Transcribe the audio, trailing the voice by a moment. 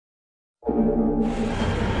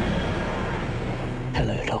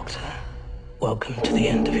Hello, Doctor. Welcome to the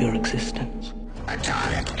end of your existence. A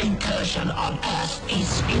Dalek incursion on Earth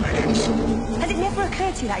is imminent. Has it never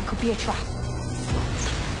occurred to you that it could be a trap?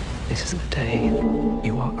 This is the day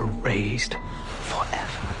you are erased forever.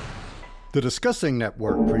 The Discussing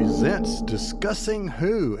Network presents Discussing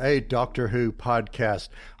Who, a Doctor Who podcast.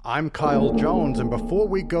 I'm Kyle Jones, and before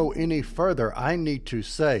we go any further, I need to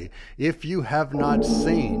say, if you have not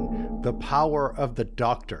seen The Power of the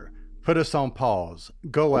Doctor, put us on pause,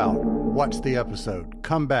 go out, watch the episode,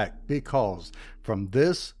 come back, because from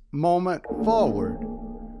this moment forward,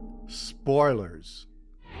 spoilers.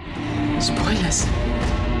 Spoilers.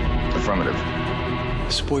 Affirmative.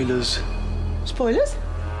 Spoilers. Spoilers?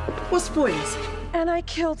 What spoilers? And I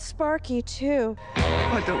killed Sparky, too.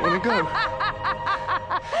 I don't want to go.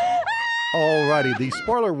 Alrighty, the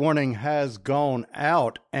spoiler warning has gone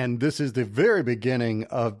out, and this is the very beginning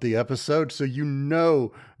of the episode, so you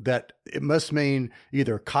know that it must mean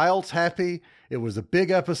either Kyle's happy, it was a big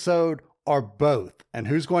episode, or both. And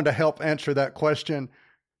who's going to help answer that question?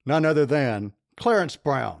 None other than Clarence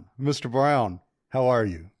Brown. Mr. Brown, how are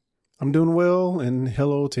you? I'm doing well, and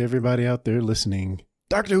hello to everybody out there listening.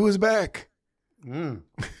 Doctor Who is back.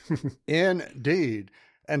 Indeed.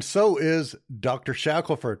 And so is Dr.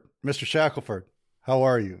 Shackelford. Mr. Shackelford, how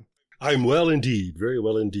are you? I'm well indeed, very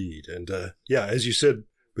well indeed. And yeah, as you said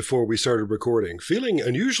before we started recording, feeling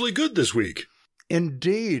unusually good this week.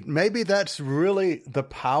 Indeed. Maybe that's really the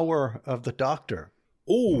power of the Doctor.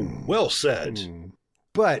 Oh, well said.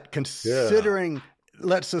 But considering,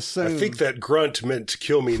 let's assume... I think that grunt meant to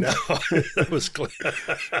kill me now. That was clear.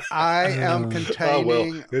 I am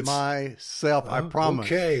containing myself, I promise.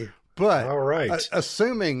 Okay. But all right.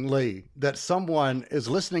 Assuming, Lee, that someone is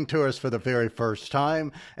listening to us for the very first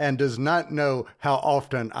time and does not know how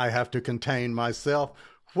often I have to contain myself,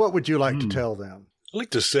 what would you like to tell them? I'd like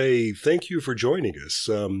to say thank you for joining us.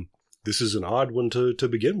 This is an odd one to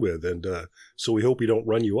begin with, and so we hope we don't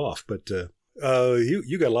run you off. But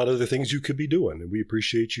you got a lot of other things you could be doing, and we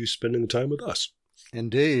appreciate you spending the time with us.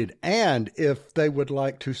 Indeed. And if they would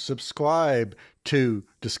like to subscribe to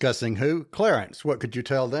Discussing Who, Clarence, what could you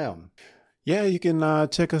tell them? Yeah, you can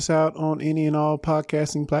check us out on any and all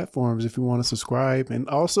podcasting platforms if you want to subscribe. And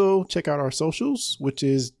also check out our socials, which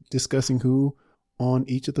is Discussing Who on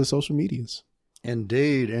each of the social medias.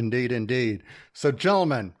 Indeed, indeed, indeed. So,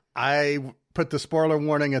 gentlemen, I put the spoiler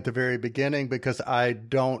warning at the very beginning because I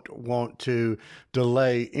don't want to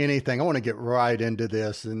delay anything. I want to get right into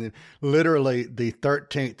this. And literally, the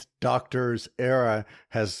 13th Doctor's era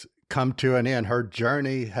has come to an end. Her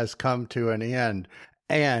journey has come to an end.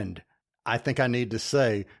 And I think I need to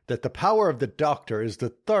say that The Power of the Doctor is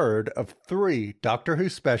the third of 3 Doctor Who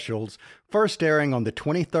specials, first airing on the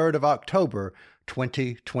 23rd of October,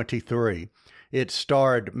 2023. It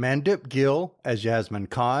starred Mandip Gill as Yasmin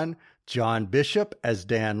Khan, John Bishop as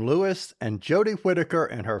Dan Lewis, and Jodie Whittaker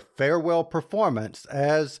in her farewell performance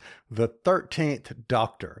as the 13th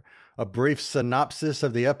Doctor. A brief synopsis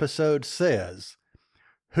of the episode says,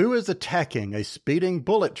 "Who is attacking a speeding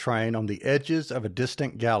bullet train on the edges of a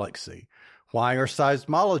distant galaxy? Why are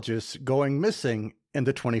seismologists going missing in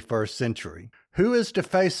the 21st century? Who is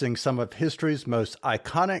defacing some of history's most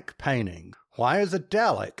iconic paintings? Why is a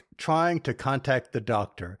Dalek trying to contact the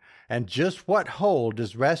Doctor? And just what hold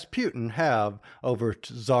does Rasputin have over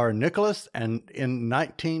Tsar Nicholas and in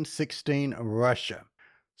 1916 Russia?"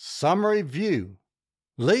 Summary view.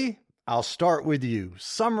 Lee, I'll start with you.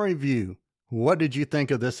 Summary view. What did you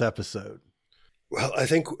think of this episode? Well, I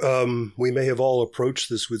think we may have all approached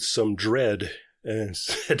this with some dread and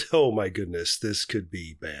said, oh my goodness, this could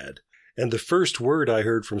be bad. And the first word I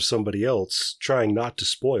heard from somebody else, trying not to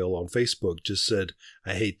spoil on Facebook, just said,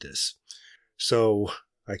 I hate this. So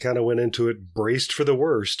I kind of went into it braced for the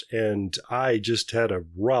worst, and I just had a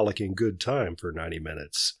rollicking good time for 90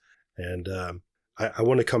 minutes. And I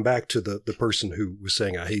want to come back to the person who was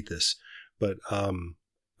saying, I hate this. But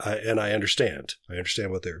I understand. I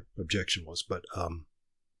understand what their objection was, but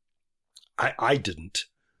I didn't.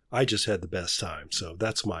 I just had the best time. So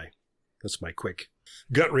that's my quick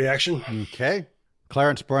gut reaction. Okay.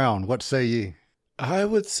 Clarence Brown, what say ye? I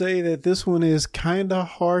would say that this one is kind of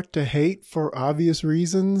hard to hate for obvious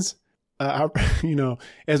reasons.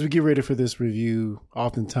 As we get ready for this review,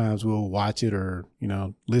 oftentimes we'll watch it or,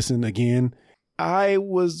 listen again. I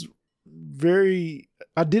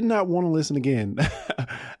did not want to listen again.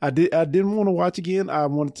 I didn't want to watch again. I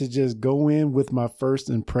wanted to just go in with my first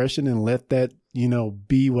impression and let that,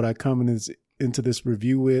 be what I come into this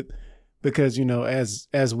review with. Because,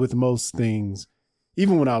 as with most things,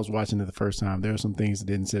 even when I was watching it the first time, there were some things that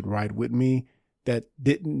didn't sit right with me. that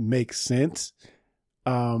didn't make sense.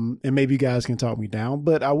 And maybe you guys can talk me down,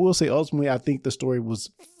 but I will say ultimately, I think the story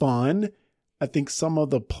was fun. I think some of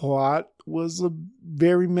the plot was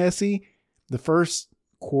very messy. The first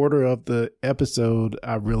quarter of the episode,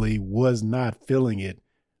 I really was not feeling it.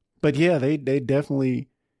 But yeah, they definitely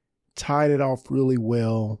tied it off really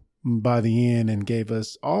well by the end and gave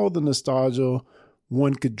us all the nostalgia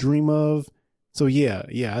one could dream of. So yeah,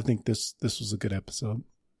 I think this was a good episode.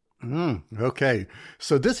 Okay.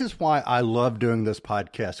 So this is why I love doing this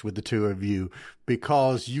podcast with the two of you,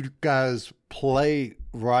 because you guys play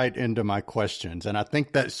right into my questions. And I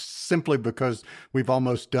think that's simply because we've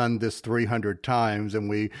almost done this 300 times and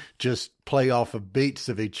we just play off of beats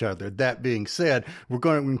of each other. That being said, we're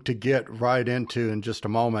going to get right into, in just a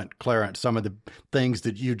moment, Clarence, some of the things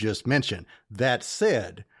that you just mentioned. That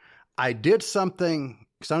said, I did something.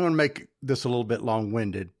 So I'm going to make this a little bit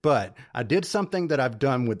long-winded, but I did something that I've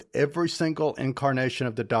done with every single incarnation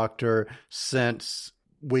of the Doctor since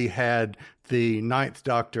we had the 9th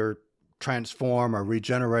Doctor transform or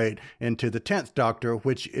regenerate into the 10th Doctor,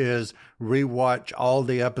 which is rewatch all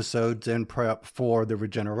the episodes in prep for the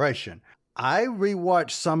regeneration. I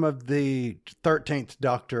rewatched some of the 13th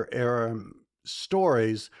Doctor era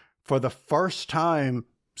stories for the first time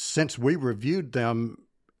since we reviewed them,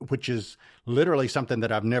 which is literally something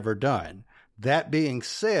that I've never done. That being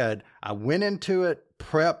said, I went into it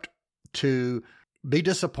prepped to be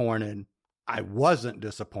disappointed. I wasn't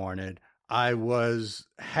disappointed. I was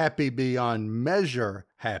happy beyond measure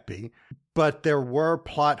happy, but there were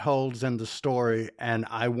plot holes in the story, and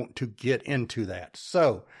I want to get into that.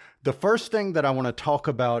 So the first thing that I want to talk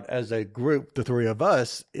about as a group, the three of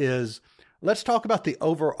us, is let's talk about the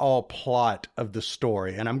overall plot of the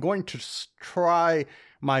story. And I'm going to try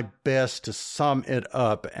my best to sum it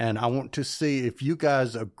up, and I want to see if you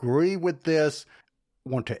guys agree with this,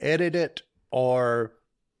 want to edit it, or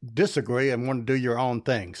disagree and want to do your own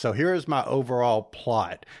thing. So here's my overall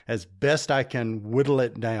plot as best I can whittle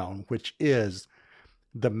it down, which is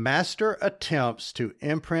the Master attempts to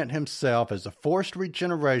imprint himself as a forced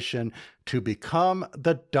regeneration to become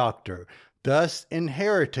the Doctor, thus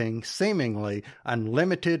inheriting seemingly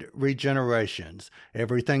unlimited regenerations.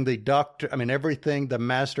 Everything the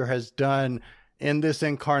Master has done in this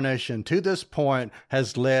incarnation to this point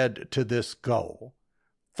has led to this goal.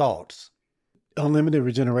 Thoughts? Unlimited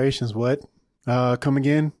regenerations, what? Come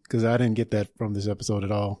again? Because I didn't get that from this episode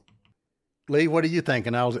at all. Lee, what do you think?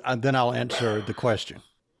 And then I'll answer the question.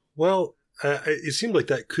 Well, it seemed like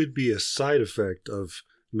that could be a side effect of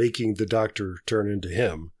making the Doctor turn into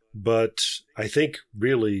him. But I think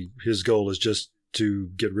really his goal is just to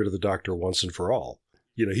get rid of the Doctor once and for all.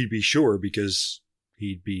 You know, he'd be sure because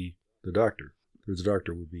he'd be the Doctor, or the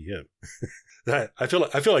Doctor would be him. I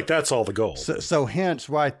feel like that's all the goal. So hence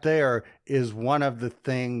right there is one of the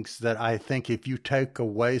things that I think if you take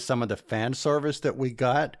away some of the fan service that we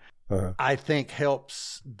got, I think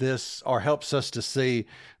helps us to see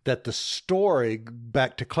that the story,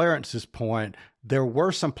 back to Clarence's point, there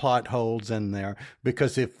were some plot holes in there,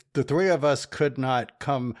 because if the three of us could not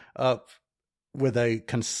come up with a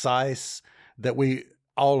concise that we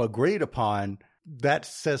all agreed upon, that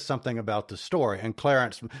says something about the story. And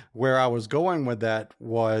Clarence, where I was going with that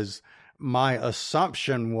was, my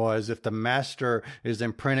assumption was if the Master is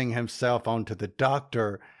imprinting himself onto the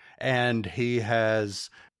Doctor and he has,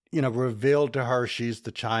 revealed to her she's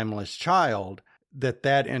the chimeless child,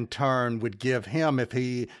 that in turn would give him, if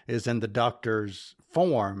he is in the Doctor's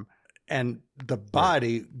form, and the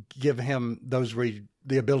body give him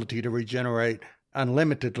the ability to regenerate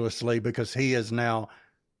unlimitedly because he is now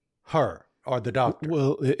her or the Doctor.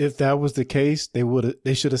 Well, if that was the case,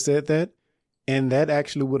 they should have said that, and that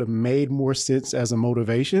actually would have made more sense as a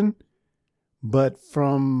motivation. But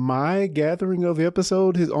from my gathering of the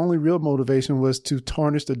episode, his only real motivation was to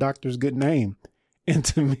tarnish the Doctor's good name. And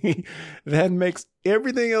to me, that makes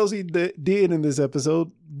everything else he did in this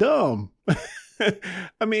episode dumb.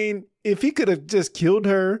 I mean, if he could have just killed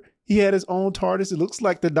her, he had his own TARDIS. It looks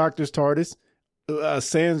like the Doctor's TARDIS.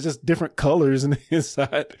 Sans just different colors on the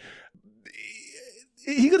inside.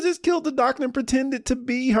 He could have just killed the Doctor and pretended to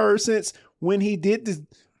be her, since when he did the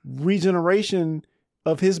regeneration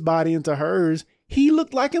of his body into hers, he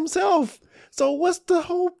looked like himself. So what's the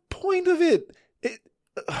whole point of it?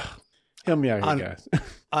 Help me out here, guys.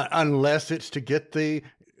 Unless it's to get the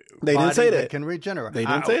they didn't say that can regenerate. They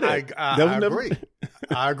didn't say that. I agree.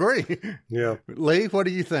 I agree. Yeah. Lee, what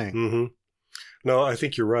do you think? Mm-hmm. No, I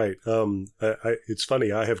think you're right. It's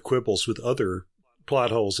funny. I have quibbles with other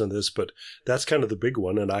plot holes in this, but that's kind of the big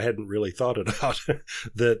one, and I hadn't really thought about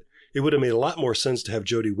that. It would have made a lot more sense to have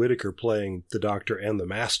Jodie Whittaker playing the Doctor and the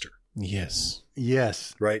Master, Yes.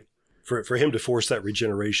 Yes. Right? For him to force that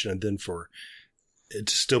regeneration and then for it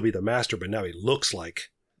to still be the master, but now he looks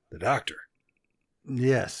like the Doctor.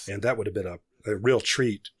 Yes. And that would have been a real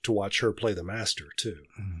treat to watch her play the master, too.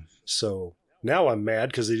 So now I'm mad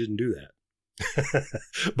because they didn't do that.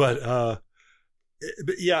 But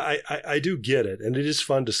yeah, I do get it. And it is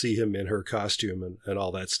fun to see him in her costume and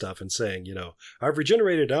all that stuff and saying, I've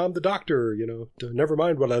regenerated. I'm the Doctor, never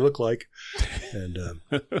mind what I look like. And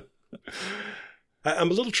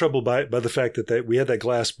I'm a little troubled by the fact that we had that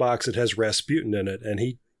glass box that has Rasputin in it, and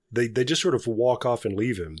they just sort of walk off and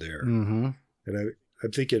leave him there. Mm-hmm. And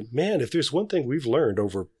I'm thinking, man, if there's one thing we've learned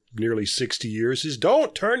over nearly 60 years is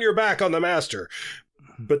don't turn your back on the master.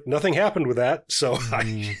 But nothing happened with that, so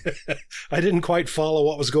I didn't quite follow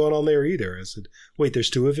what was going on there either. I said, wait,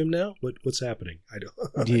 there's two of him now? What's happening? I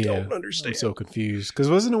don't understand. I'm so confused.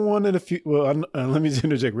 Because wasn't it one in a few... Well, let me just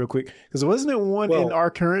interject real quick. Because wasn't it one in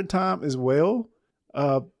our current time as well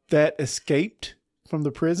that escaped from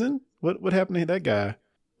the prison? What happened to that guy?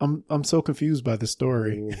 I'm so confused by the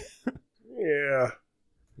story. Yeah.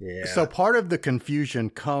 So part of the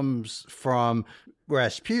confusion comes from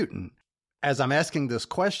Rasputin. As I'm asking this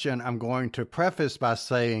question, I'm going to preface by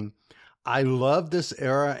saying I love this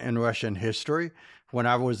era in Russian history. When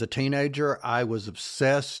I was a teenager, I was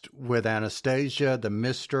obsessed with Anastasia, the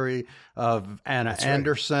mystery of Anna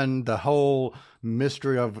Anderson, the whole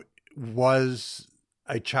mystery of was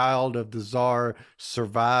a child of the Tsar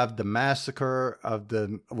survived the massacre of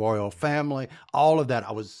the royal family, all of that.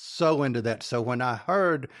 I was so into that. So when I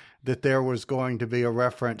heard that there was going to be a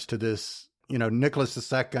reference to this,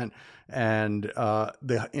 Nicholas II and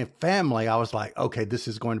the family, I was like, okay, this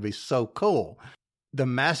is going to be so cool. The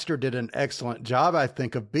master did an excellent job, I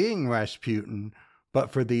think, of being Rasputin,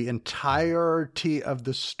 but for the entirety of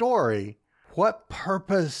the story, what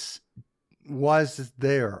purpose was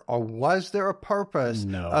there? Or was there a purpose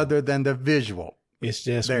other than the visual? It's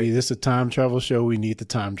just this is a time travel show. We need the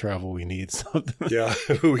time travel. We need something. Yeah,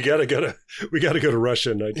 we gotta go to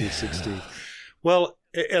Russia in 1916. Well,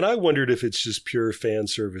 and I wondered if it's just pure fan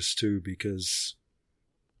service too, because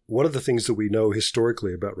one of the things that we know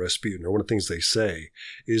historically about Rasputin, or one of the things they say,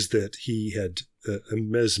 is that he had a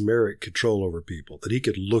mesmeric control over people, that he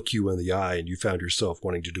could look you in the eye and you found yourself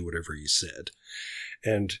wanting to do whatever he said.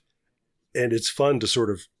 And it's fun to sort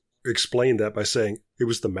of explain that by saying it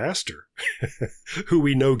was the master who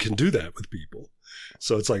we know can do that with people.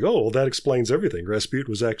 So it's like, oh, well, that explains everything. Rasputin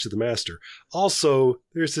was actually the master. Also,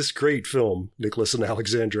 there's this great film, Nicholas and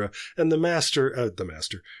Alexandra, and the master,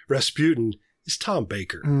 Rasputin is Tom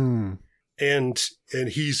Baker. And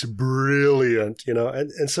he's brilliant,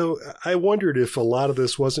 and so I wondered if a lot of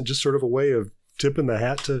this wasn't just sort of a way of tipping the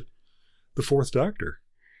hat to the Fourth Doctor.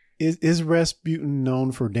 Is Rasputin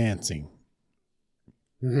known for dancing?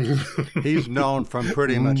 He's known from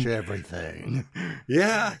pretty much everything.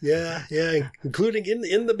 Yeah, including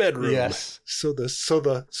in the bedroom. Yes. So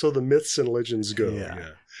the myths and legends go. Yeah.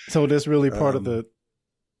 So that's really part of the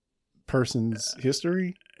person's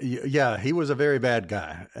history. Yeah, he was a very bad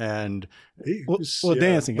guy, and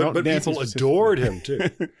dancing. But people adored him too.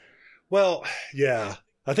 Well, yeah.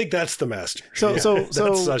 I think that's the master. So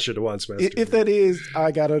that's Sasha Dhawan's master. If that is,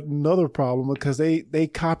 I got another problem because they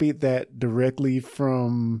copied that directly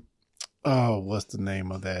from what's the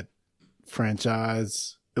name of that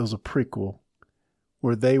franchise? It was a prequel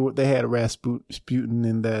where they had Rasputin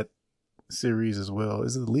in that series as well.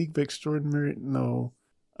 Is it the League of Extraordinary? No.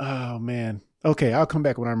 Oh man. Okay, I'll come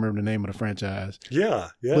back when I remember the name of the franchise. Yeah.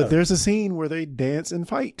 But there's a scene where they dance and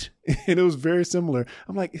fight, and it was very similar.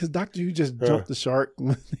 I'm like, is Doctor Who just jumped the shark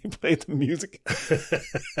when they played the music?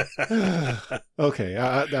 Okay,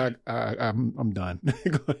 I'm done.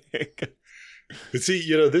 Go ahead. But see,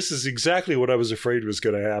 this is exactly what I was afraid was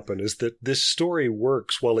going to happen, is that this story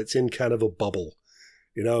works while it's in kind of a bubble.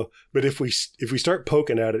 But if we start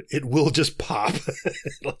poking at it, it will just pop.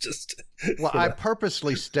 It'll just. Well, I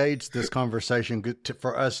purposely staged this conversation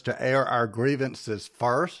for us to air our grievances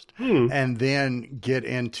first, and then get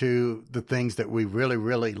into the things that we really,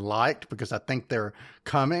 really liked, because I think they're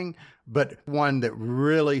coming. But one that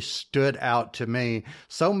really stood out to me,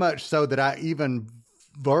 so much so that I even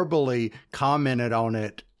verbally commented on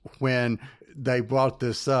it when they brought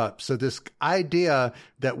this up. So this idea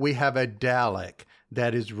that we have a Dalek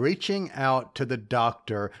that is reaching out to the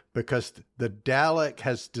Doctor because the Dalek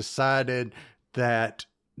has decided that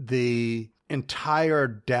the entire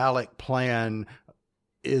Dalek plan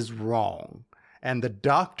is wrong. And the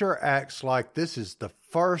Doctor acts like this is the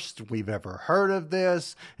first we've ever heard of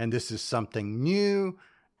this, and this is something new.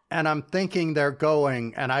 And I'm thinking they're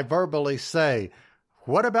going, and I verbally say,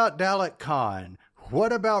 what about Dalek Khan?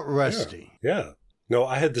 What about Rusty? Yeah. No,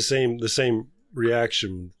 I had the same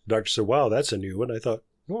reaction. The doctor said, "Wow, that's a new one." I thought,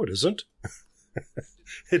 "No, it isn't.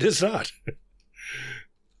 It is not.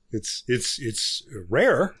 It's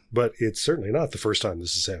rare, but it's certainly not the first time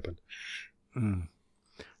this has happened."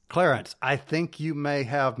 Clarence, I think you may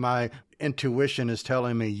have my intuition is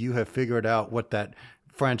telling me you have figured out what that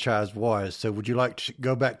franchise was. So would you like to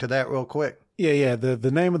go back to that real quick? Yeah.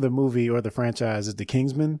 The name of the movie or the franchise is The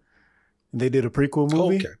Kingsman. They did a prequel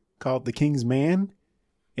movie called The King's Man.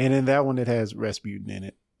 And in that one, it has Rasputin in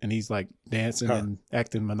it. And he's like dancing and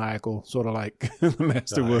acting maniacal, sort of like the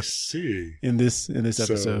Master was in this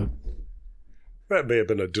episode. So, that may have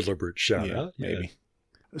been a deliberate shout out. Maybe.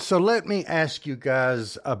 So let me ask you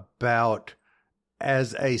guys about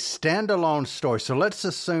as a standalone story. So let's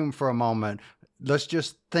assume for a moment, let's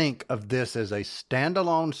just think of this as a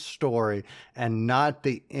standalone story and not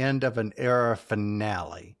the end of an era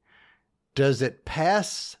finale. Does it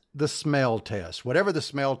pass the smell test? Whatever the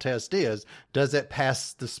smell test is, does it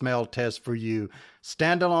pass the smell test for you?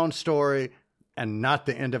 Standalone story and not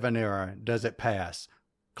the end of an era. Does it pass?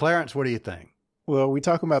 Clarence, what do you think? Well, we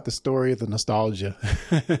talk about the story of the nostalgia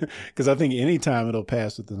because I think anytime it'll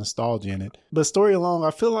pass with the nostalgia in it. But story alone,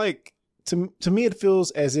 I feel like to me, it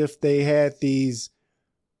feels as if they had these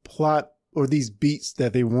plot or these beats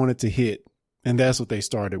that they wanted to hit. And that's what they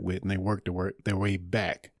started with. And they worked their way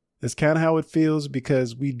back. That's kind of how it feels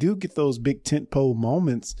because we do get those big tentpole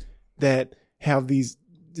moments that have this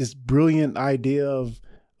brilliant idea of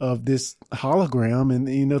this hologram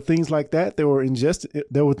and, things like that were ingested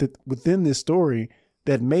that were within this story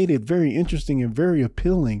that made it very interesting and very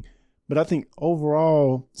appealing. But I think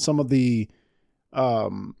overall, some of the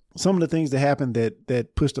things that happened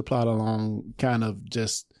that pushed the plot along kind of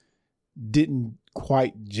just didn't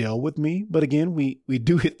quite gel with me. But again, we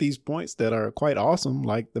do hit these points that are quite awesome,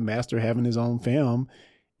 like the Master having his own film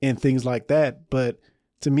and things like that. But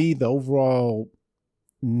to me, the overall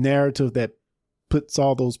narrative that puts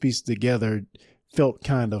all those pieces together felt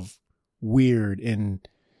kind of weird and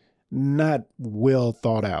not well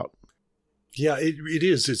thought out. Yeah, it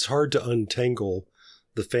is. It's hard to untangle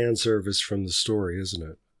the fan service from the story, isn't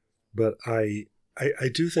it? But I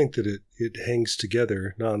do think that it hangs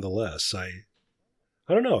together nonetheless. I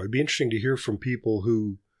don't know. It'd be interesting to hear from people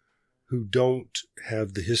who don't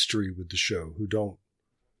have the history with the show, who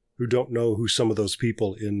don't know who some of those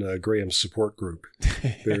people in Graham's support group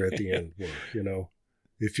there at the end were.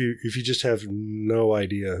 If you just have no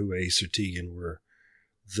idea who Ace or Tegan were,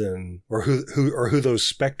 then or who those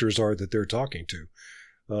specters are that they're talking to,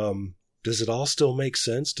 does it all still make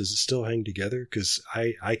sense? Does it still hang together? Because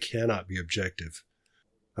I cannot be objective.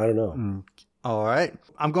 I don't know. All right,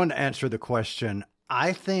 I'm going to answer the question.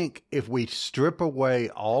 I think if we strip away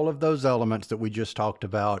all of those elements that we just talked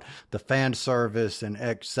about, the fan service and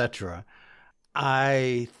etc.,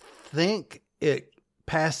 I think it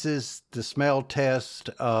passes the smell test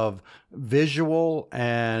of visual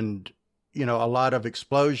and, a lot of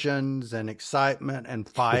explosions and excitement and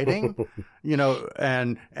fighting,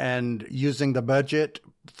 and using the budget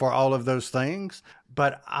for all of those things.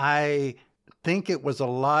 But I think it was a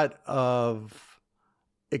lot of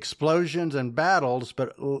explosions and battles,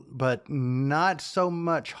 but not so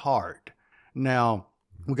much heart. Now,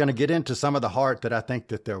 we're going to get into some of the heart that I think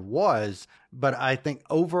that there was, but I think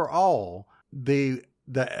overall, the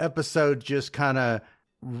episode just kind of,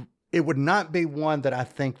 it would not be one that I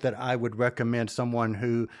think that I would recommend someone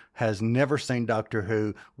who has never seen Doctor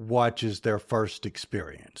Who watches their first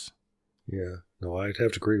experience. Yeah, no, I'd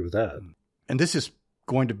have to agree with that. And this is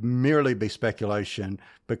going to merely be speculation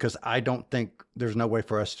because I don't think there's no way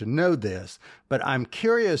for us to know this, but I'm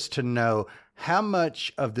curious to know how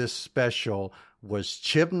much of this special was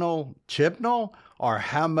Chibnall or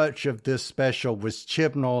how much of this special was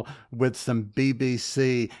Chibnall with some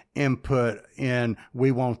BBC input in,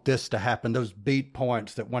 we want this to happen, those beat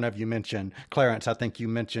points that one of you mentioned. Clarence, I think you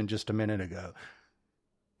mentioned just a minute ago.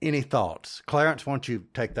 Any thoughts? Clarence, why don't you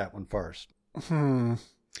take that one first?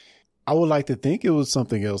 I would like to think it was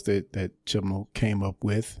something else that Chibnall came up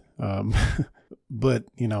with. But,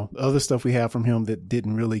 other stuff we have from him that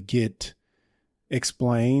didn't really get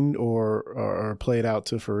explained or played out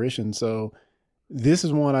to fruition. So this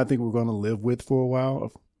is one I think we're going to live with for a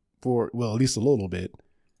while, at least a little bit.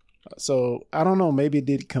 So I don't know, maybe it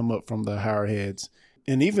did come up from the higher heads.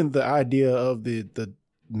 And even the idea of the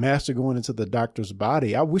Master going into the Doctor's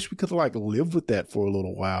body, I wish we could have lived with that for a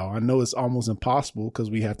little while. I know it's almost impossible because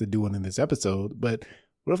we have to do it in this episode, but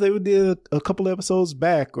what if they would do a couple episodes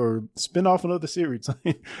back or spin off another series?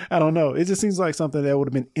 I don't know. It just seems like something that would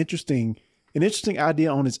have been an interesting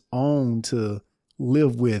idea on its own to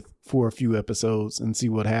live with for a few episodes and see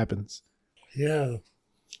what happens. Yeah.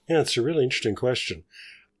 Yeah, it's a really interesting question.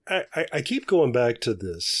 I keep going back to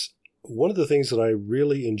this. One of the things that I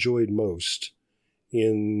really enjoyed most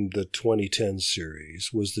in the 2010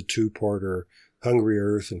 series was the two-parter Hungry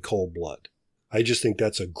Earth and Cold Blood. I just think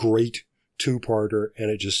that's a great two-parter, and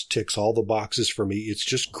it just ticks all the boxes for me. It's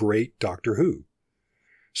just great Doctor Who.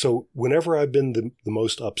 So whenever I've been the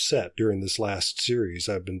most upset during this last series,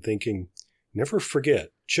 I've been thinking, never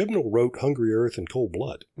forget, Chibnall wrote Hungry Earth and Cold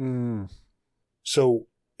Blood. So,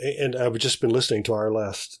 and I've just been listening to our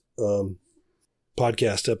last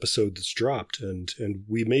podcast episode that's dropped, and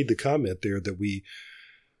we made the comment there that we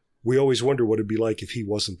always wonder what it'd be like if he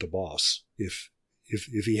wasn't the boss, if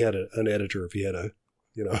he had an editor, if he had a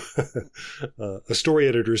story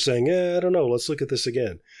editor saying, I don't know, let's look at this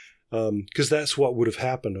again. Because that's what would have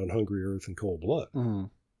happened on Hungry Earth and Cold Blood.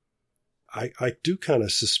 I do kind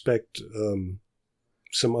of suspect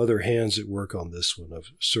some other hands at work on this one, of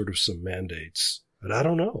sort of some mandates. But I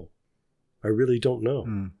don't know. I really don't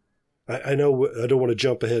know. I know I don't want to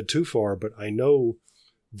jump ahead too far, but I know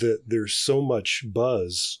that there's so much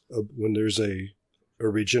buzz when there's a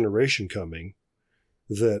regeneration coming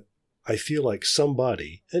that I feel like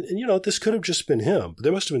somebody, and this could have just been him, but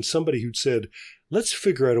there must have been somebody who'd said, let's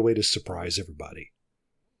figure out a way to surprise everybody.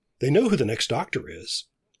 They know who the next Doctor is,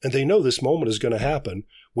 and they know this moment is going to happen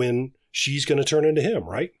when she's going to turn into him,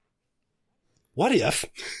 right? What if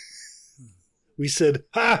we said,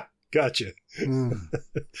 ha, gotcha.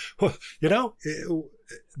 Well,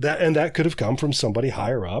 that could have come from somebody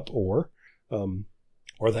higher up, or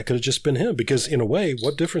that could have just been him, because in a way,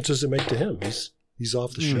 what difference does it make to him? He's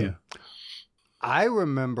off the show. Yeah. I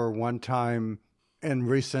remember one time in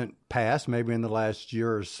recent past, maybe in the last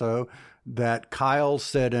year or so, that Kyle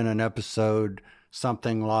said in an episode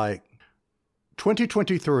something like,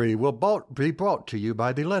 2023 will be brought to you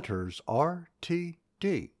by the letters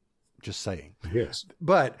RTD. Just saying. Yes.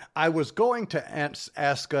 But I was going to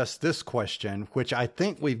ask us this question, which I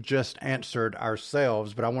think we've just answered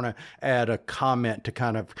ourselves, but I want to add a comment to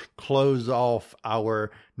kind of close off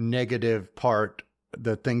our negative part,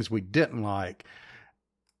 the things we didn't like.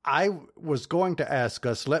 I was going to ask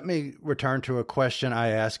us, let me return to a question I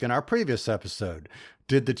asked in our previous episode.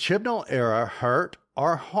 Did the Chibnall era hurt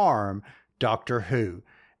or harm Doctor Who?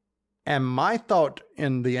 And my thought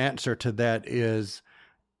in the answer to that is,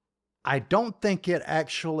 I don't think it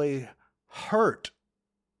actually hurt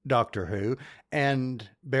Doctor Who. And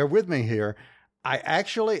bear with me here, I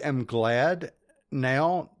actually am glad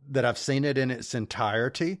now that I've seen it in its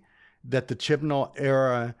entirety that the Chibnall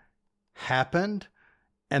era happened.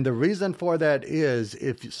 And the reason for that is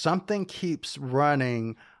if something keeps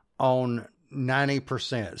running on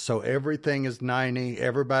 90%, so everything is 90,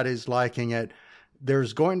 everybody's liking it,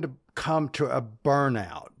 there's going to come to a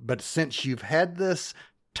burnout. But since you've had this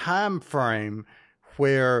time frame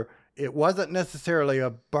where it wasn't necessarily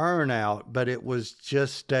a burnout, but it was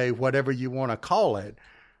just a whatever you want to call it,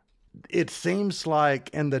 it seems like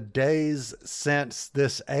in the days since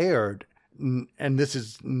this aired, and this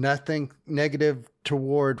is nothing negative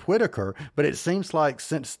toward Whittaker, but it seems like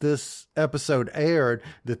since this episode aired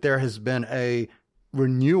that there has been a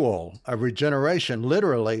renewal, a regeneration,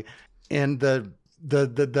 literally, in the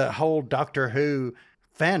whole Doctor Who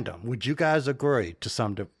fandom. Would you guys agree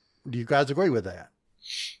do you guys agree with that?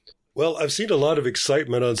 Well, I've seen a lot of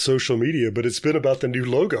excitement on social media, but it's been about the new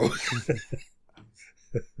logo.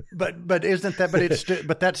 but isn't that,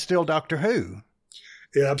 but that's still Doctor Who.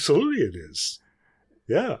 Yeah, absolutely it is.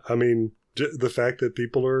 Yeah. I mean, the fact that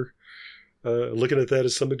people are looking at that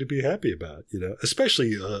as something to be happy about,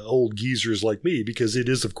 especially old geezers like me, because it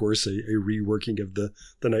is, of course, a reworking of the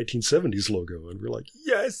 1970s logo. And we're like,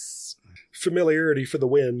 yes, familiarity for the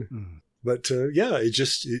win. But yeah,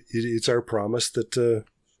 it's our promise that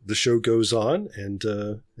the show goes on and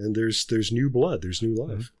there's new blood, there's new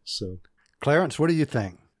life. So, Clarence, what do you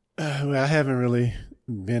think? Well, I haven't really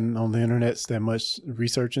been on the internet that much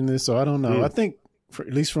researching this, so I don't know. I think,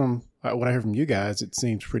 at least from what I heard from you guys, it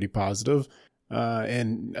seems pretty positive.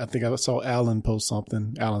 And I think I saw Alan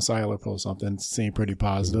Seiler post something, seemed pretty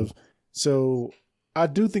positive. So I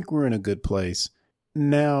do think we're in a good place.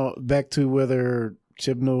 Now, back to whether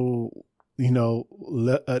Chibnall,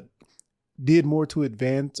 did more to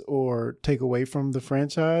advance or take away from the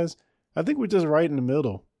franchise. I think we're just right in the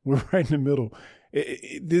middle. We're right in the middle.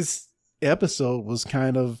 This episode was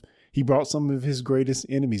kind of, he brought some of his greatest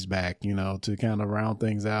enemies back, to kind of round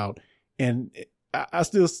things out. And I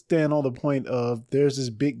still stand on the point of there's this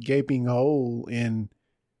big gaping hole in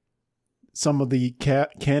some of the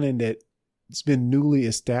canon that's been newly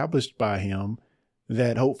established by him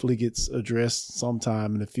that hopefully gets addressed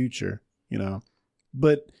sometime in the future, you know.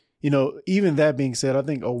 But, you know, even that being said, I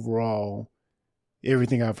think overall,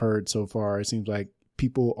 everything I've heard so far, it seems like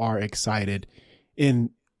people are excited.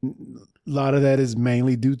 And a lot of that is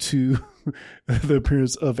mainly due to the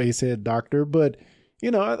appearance of a said doctor. But,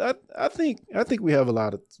 you know, I think we have a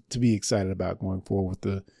lot to be excited about going forward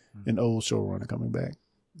with an old showrunner coming back.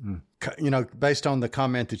 You know, based on the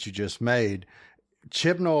comment that you just made,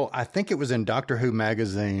 Chibnall, I think it was in Doctor Who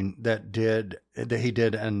magazine that he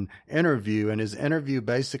did an interview, and his interview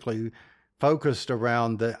basically focused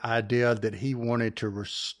around the idea that he wanted to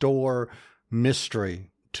restore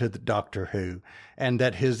mystery to the Doctor Who, and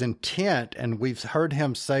that his intent, and we've heard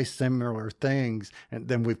him say similar things, and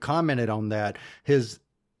then we've commented on that, his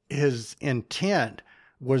intent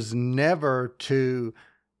was never to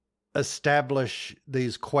establish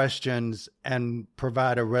these questions and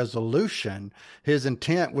provide a resolution. His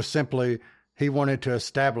intent was simply he wanted to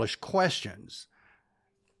establish questions.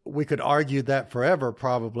 We could argue that forever,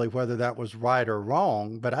 probably, whether that was right or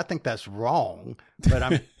wrong, but I think that's wrong.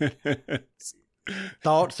 But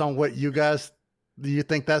thoughts on what you guys, do you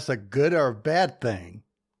think that's a good or a bad thing?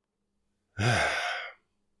 I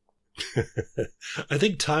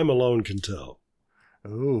think time alone can tell.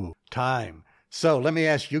 Ooh, time. So let me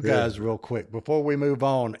ask you guys real quick before we move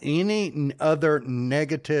on, any other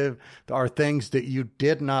negative or things that you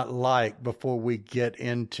did not like before we get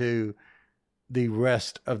into the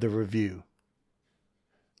rest of the review?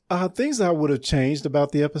 Things I would have changed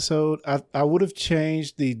about the episode. I would have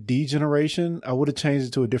changed the degeneration. I would have changed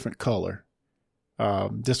it to a different color.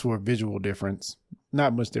 Just for a visual difference.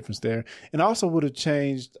 Not much difference there. And I also would have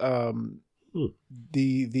changed our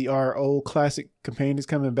old classic companions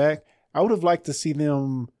coming back. I would have liked to see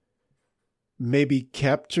them maybe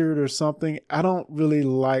captured or something. I don't really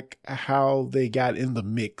like how they got in the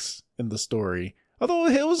mix in the story. Although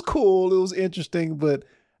it was cool, it was interesting, but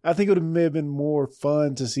I think it may have been more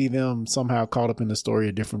fun to see them somehow caught up in the story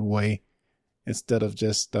a different way instead of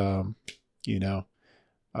just, getting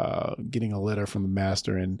a letter from the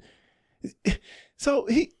master. And so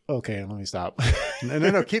okay, let me stop.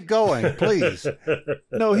 No, keep going, please.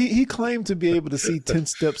 No, he claimed to be able to see 10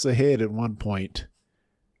 steps ahead at one point.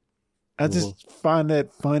 I just find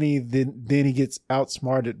that funny. Then he gets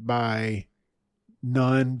outsmarted by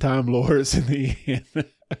non-Time Lords in the end.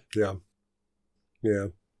 Yeah.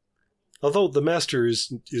 Although the master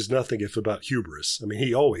is nothing if about hubris. I mean,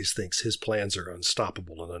 he always thinks his plans are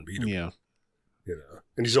unstoppable and unbeatable. Yeah. You know,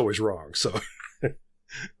 and he's always wrong. So.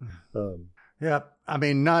 Yeah, I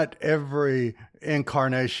mean, not every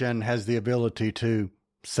incarnation has the ability to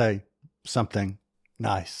say something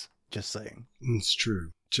nice. Just saying. It's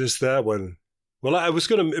true. Just that one. Well, I was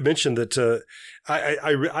going to mention that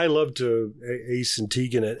I loved Ace and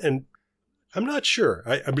Tegan, and I'm not sure.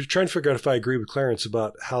 I'm trying to figure out if I agree with Clarence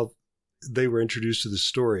about how they were introduced to the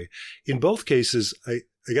story. In both cases, I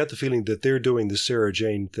got the feeling that they're doing the Sarah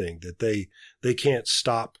Jane thing, that they can't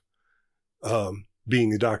stop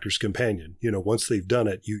being the Doctor's companion. You know, once they've done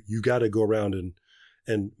it, you got to go around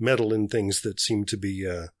and meddle in things that seem to be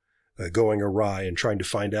going awry and trying to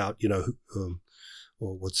find out, you know,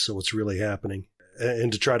 what's really happening,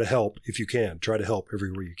 and to try to help if you can. Try to help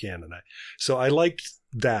everywhere you can. And so I liked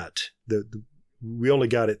that. We only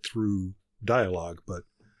got it through dialogue, but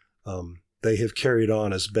they have carried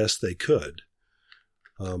on as best they could.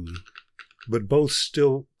 But both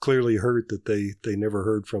still clearly hurt that they never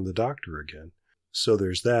heard from the Doctor again. So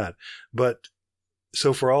there's that. But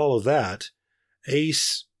so for all of that,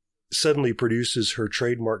 Ace suddenly produces her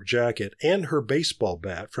trademark jacket and her baseball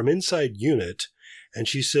bat from inside Unit, and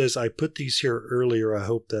she says, "I put these here earlier. I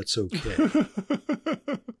hope that's okay."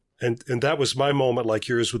 and that was my moment, like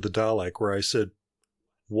yours with the Dalek, where I said,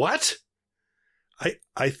 "What?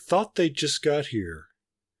 I thought they just got here.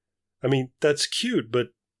 I mean, that's cute, but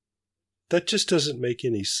that just doesn't make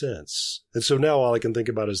any sense." And so now all I can think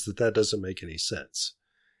about is that doesn't make any sense.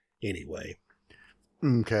 Anyway.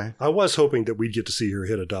 Okay. I was hoping that we'd get to see her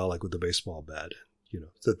hit a Dalek with a baseball bat. You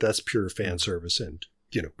know, that's pure fan service, and,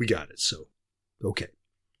 you know, we got it. So, okay.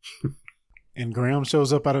 And Graham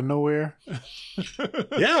shows up out of nowhere.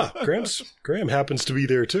 Yeah, Graham happens to be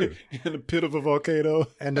there too. In the pit of a volcano.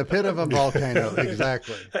 And the pit of a volcano,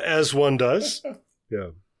 exactly. As one does. Yeah.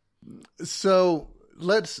 So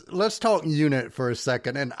let's talk Unit for a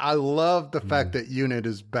second. And I love the fact that Unit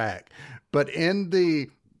is back. But in the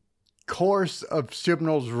course of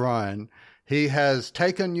Chibnall's run, he has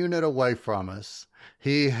taken Unit away from us.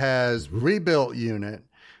 He has rebuilt Unit.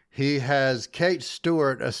 He has Kate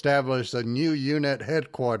Stewart establish a new Unit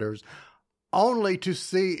headquarters, only to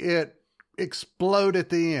see it explode at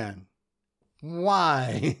the end.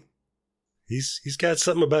 Why? He's got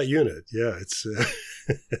something about Unit. Yeah, it's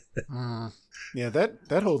yeah,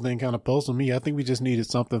 that whole thing kind of puzzled me. I think we just needed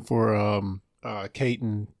something for Kate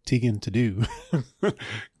and Tegan to do.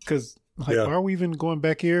 Because why are we even going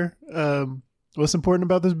back here? What's important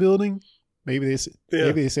about this building? Maybe they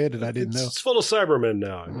said it. I didn't know. It's full of Cybermen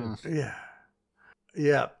now.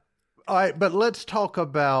 Yeah. All right, but let's talk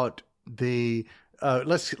about the.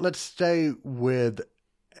 Let's stay with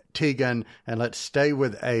Tegan and let's stay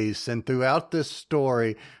with Ace. And throughout this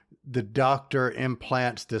story, the Doctor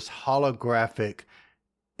implants this holographic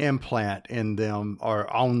implant in them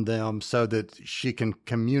or on them so that she can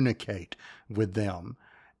communicate with them.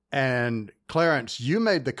 And Clarence, you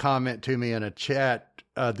made the comment to me in a chat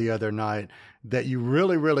the other night that you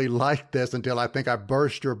really, really liked this until I think I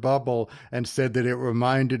burst your bubble and said that it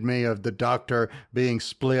reminded me of the Doctor being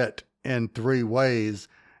split in 3 ways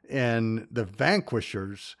in The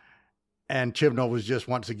Vanquishers. And Chibnall was just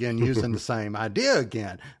once again using the same idea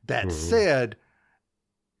again. That said,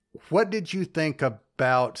 what did you think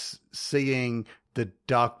about seeing the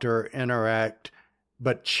Doctor interact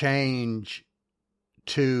but change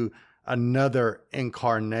to another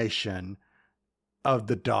incarnation of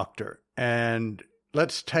the Doctor? And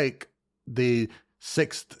let's take the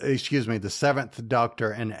 7th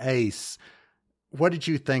Doctor and Ace. What did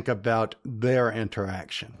you think about their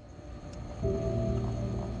interaction?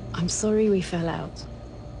 I'm sorry we fell out.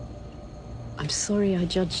 I'm sorry I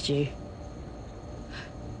judged you.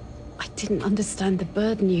 I didn't understand the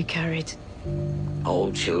burden you carried.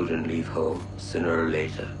 All children leave home sooner or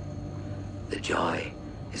later. The joy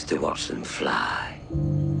is to watch them fly.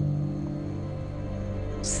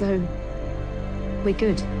 So, we're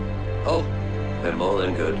good. Oh, we're more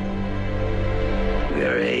than good.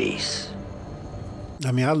 We're Ace.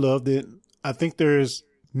 I mean, I loved it. I think there's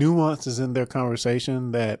nuances in their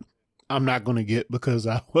conversation that I'm not going to get because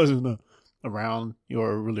I wasn't around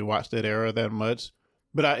or really watched that era that much.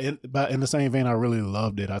 But in the same vein, I really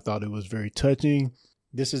loved it. I thought it was very touching.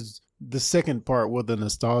 This is the second part where the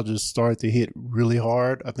nostalgia started to hit really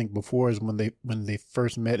hard. I think before is when they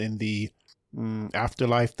first met in the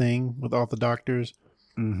afterlife thing with all the Doctors.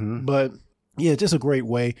 Mm-hmm. But yeah, just a great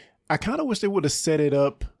way. I kind of wish they would have set it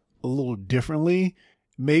up a little differently.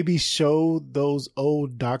 Maybe show those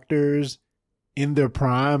old Doctors in their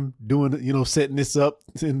prime doing, setting this up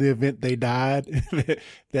in the event they died,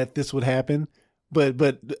 that this would happen. But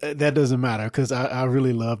that doesn't matter because I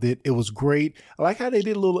really loved it. It was great. I like how they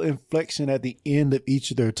did a little inflection at the end of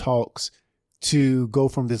each of their talks to go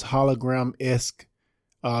from this hologram-esque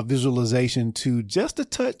visualization to just a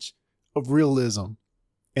touch of realism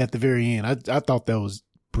at the very end. I thought that was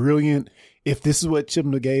brilliant. If this is what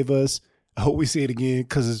Chibnall gave us, I hope we see it again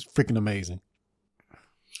because it's freaking amazing.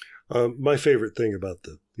 My favorite thing about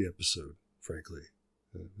the episode, frankly,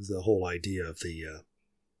 is the whole idea of the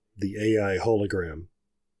AI hologram,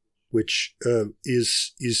 which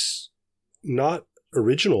is not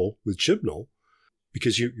original with Chibnall,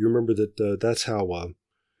 because you remember that that's how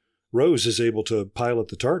Rose is able to pilot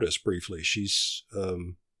the TARDIS briefly. She's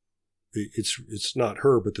it's not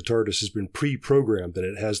her, but the TARDIS has been pre-programmed that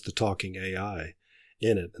it has the talking AI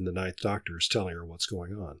in it, and the 9th Doctor is telling her what's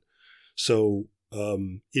going on. So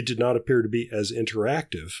it did not appear to be as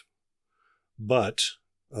interactive, but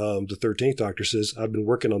the 13th Doctor says, I've been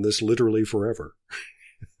working on this literally forever.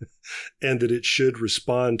 And that it should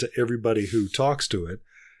respond to everybody who talks to it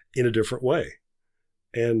in a different way.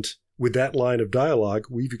 And with that line of dialogue,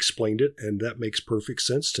 we've explained it, and that makes perfect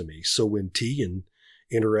sense to me. So when Tegan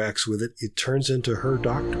interacts with it, it turns into her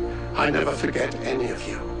Doctor. I never forget any of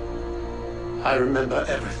you. I remember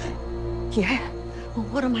everything. Yeah? Well,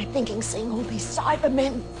 what am I thinking seeing all these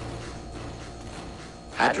Cybermen?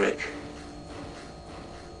 Adric.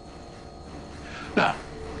 Now,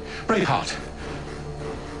 Braveheart.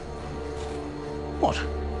 What?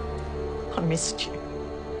 I missed you.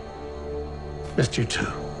 Missed you too.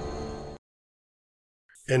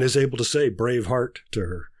 And is able to say Braveheart to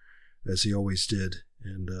her, as he always did.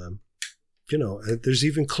 And, there's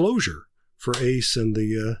even closure for Ace and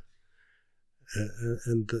the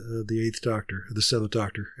 8th Doctor, the 7th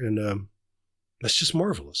Doctor. And that's just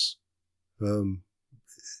marvelous.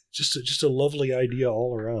 Just a lovely idea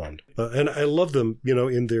all around. And I love them,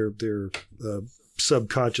 in their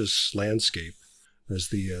subconscious landscape as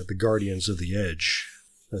the guardians of the edge.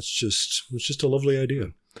 It's just a lovely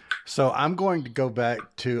idea. So I'm going to go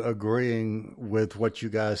back to agreeing with what you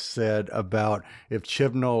guys said about if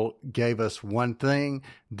Chibnall gave us one thing,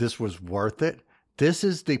 this was worth it. This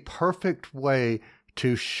is the perfect way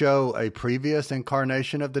to show a previous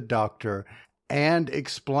incarnation of the Doctor and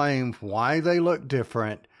explain why they look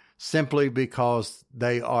different simply because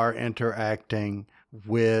they are interacting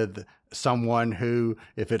with someone who,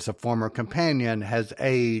 if it's a former companion, has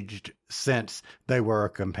aged since they were a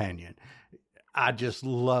companion. I just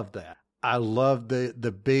love that. I love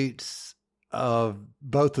the beats of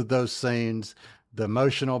both of those scenes, the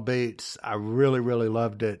emotional beats. I really, really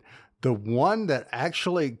loved it. The one that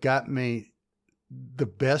actually got me the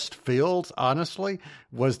best feels, honestly,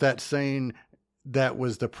 was that scene that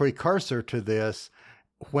was the precursor to this.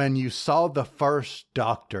 When you saw the first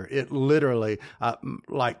Doctor, it literally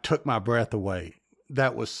took my breath away.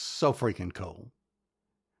 That was so freaking cool.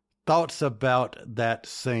 Thoughts about that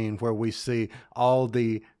scene where we see all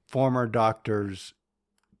the former Doctors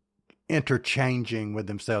interchanging with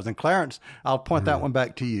themselves. And Clarence, I'll point that one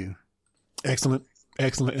back to you. Excellent.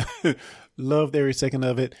 Loved every second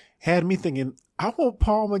of it. Had me thinking, I want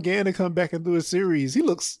Paul McGann to come back and do a series. He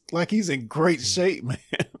looks like he's in great shape, man.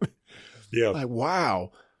 Yeah. Like,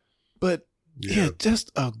 wow. But yeah,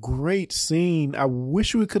 just a great scene. I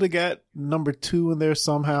wish we could have got number 2 in there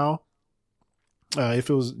somehow. If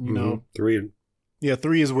it was, you know, 3. Yeah,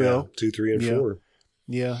 3 as well. 2, 3, and 4.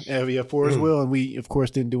 Yeah, 4 as well. And we, of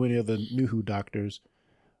course, didn't do any of the New Who Doctors.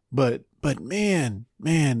 But man,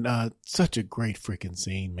 such a great freaking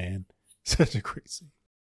scene, man. Such a great scene.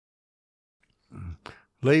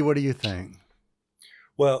 Lee, what do you think?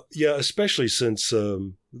 Well, yeah, especially since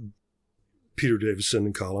Peter Davison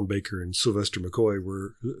and Colin Baker and Sylvester McCoy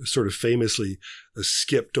were sort of famously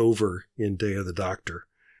skipped over in Day of the Doctor,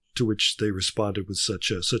 to which they responded with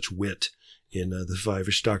such wit in the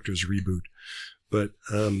Five-ish Doctors reboot. But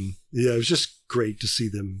yeah, it was just great to see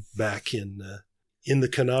them back in the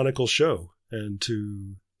canonical show and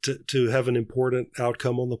to have an important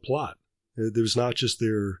outcome on the plot. There was not just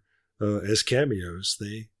there as cameos.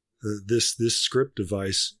 This script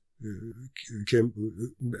device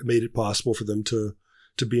made it possible for them to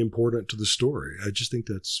be important to the story. I just think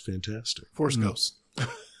that's fantastic. Force ghosts.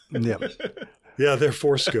 Yep. Yeah, they're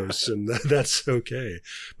Force ghosts, and that's okay.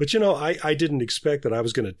 But, you know, I didn't expect that I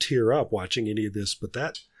was going to tear up watching any of this, but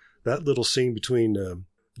that little scene between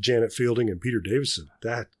Janet Fielding and Peter Davison,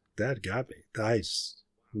 that got me.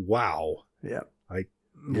 Wow. Yeah.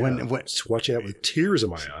 When watching that with tears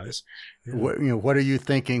in my eyes. Yeah. What are you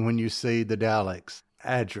thinking when you see the Daleks?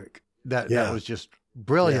 Adric. That was just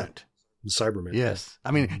brilliant. Yeah. Cybermen. Yes.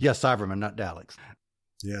 I mean, yes, Cybermen, not Daleks.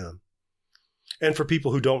 Yeah. And for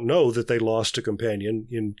people who don't know that they lost a companion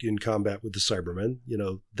in combat with the Cybermen, you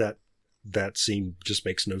know, that scene just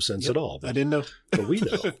makes no sense at all. I didn't know. But we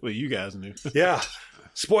know. Well, you guys knew. Yeah.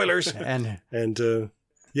 Spoilers. And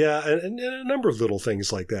yeah, and a number of little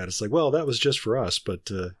things like that. It's like, well, that was just for us, but,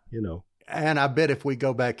 you know. And I bet if we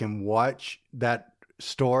go back and watch that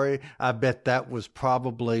story, I bet that was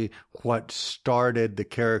probably what started the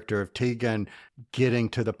character of Tegan getting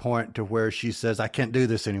to the point to where she says, I can't do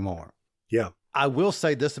this anymore. Yeah. I will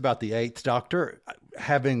say this about the Eighth Doctor,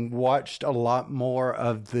 having watched a lot more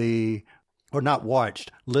of listened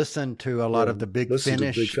to a lot of the Big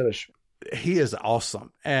Finish. He is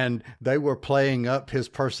awesome. And they were playing up his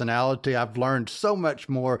personality. I've learned so much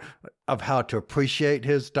more of how to appreciate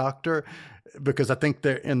his Doctor, because I think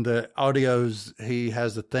that in the audios, he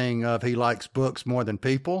has a thing of he likes books more than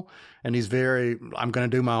people. And he's I'm going to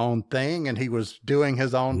do my own thing. And he was doing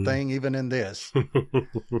his own thing even in this.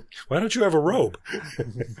 Why don't you have a robe?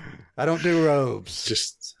 I don't do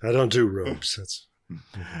robes. I don't do robes. That's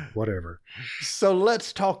whatever. So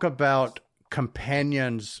let's talk about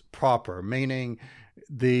companions proper, meaning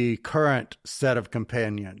the current set of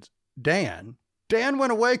companions. Dan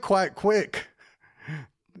went away quite quick.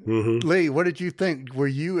 Mm-hmm. Lee, what did you think? Were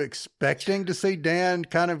you expecting to see Dan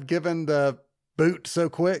kind of given the boot so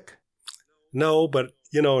quick? No, but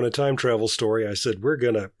you know, in a time travel story, I said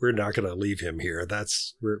we're not gonna leave him here.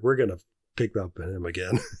 We're gonna pick up on him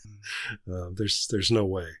again. There's no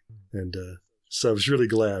way. And so I was really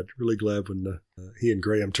glad when he and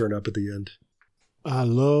Graham turn up at the end. I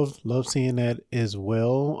love seeing that as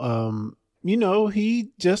well. You know, he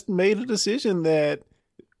just made a decision that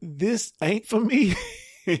this ain't for me.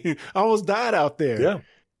 I almost died out there. Yeah.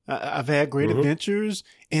 I've had great adventures,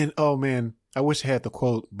 and oh man, I wish I had the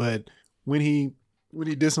quote, but when he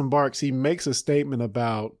disembarks, he makes a statement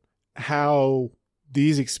about how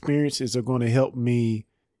these experiences are going to help me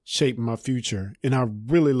shape my future. And I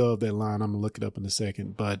really love that line. I'm going to look it up in a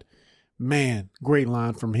second, but man, great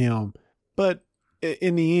line from him. But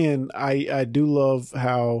in the end, I do love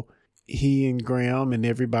how he and Graham and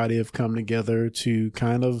everybody have come together to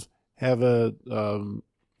kind of have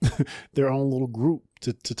their own little group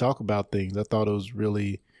to talk about things. I thought it was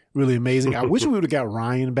really, really amazing. I wish we would have got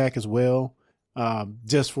Ryan back as well.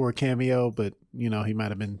 just for a cameo, but he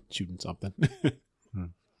might have been shooting something.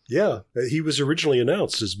 Yeah, he was originally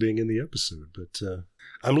announced as being in the episode, but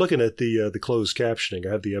I'm looking at the closed captioning.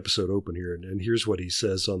 I have the episode open here, and here's what he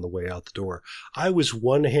says on the way out the door. I was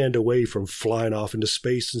one hand away from flying off into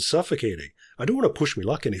space and suffocating. I don't want to push me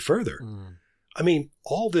luck any further. I mean,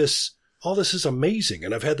 all this is amazing,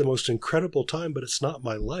 and I've had the most incredible time, but it's not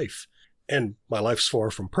my life. And my life's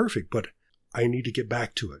far from perfect, but I need to get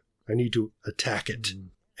back to it. I need to attack it.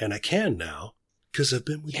 And I can now because I've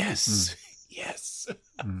been with you. Yes.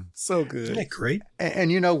 So good. Isn't that great?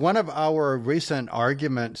 And, one of our recent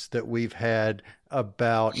arguments that we've had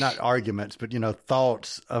about, not arguments, but,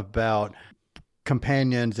 thoughts about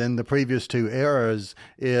companions in the previous two eras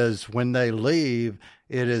is when they leave,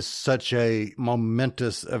 it is such a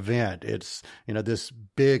momentous event. It's, this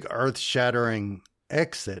big earth-shattering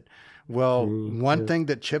exit. Well, one thing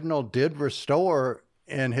that Chibnall did restore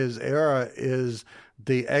in his era is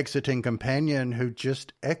the exiting companion who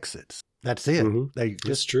just exits. That's it. They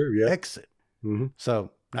just exit.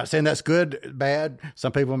 So, not saying that's good, bad.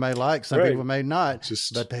 Some people may like, some people may not.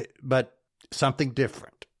 But something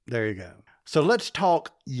different. There you go. So let's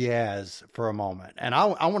talk Yaz for a moment, and I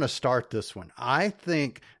want to start this one. I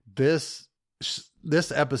think this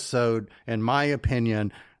episode, in my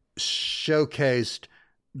opinion, showcased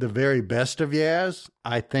the very best of Yaz.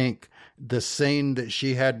 I think the scene that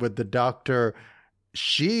she had with the doctor,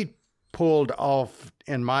 she pulled off,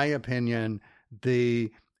 in my opinion,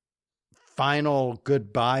 the final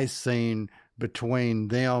goodbye scene between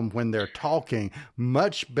them when they're talking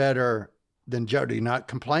much better than Jodie. Not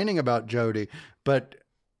complaining about Jodie, but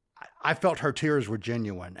I felt her tears were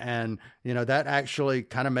genuine. And, that actually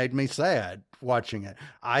kind of made me sad watching it.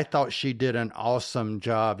 I thought she did an awesome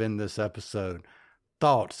job in this episode.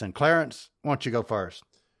 Thoughts? And Clarence, why don't you go first?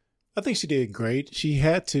 I think she did great. She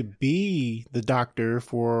had to be the doctor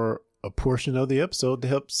for a portion of the episode to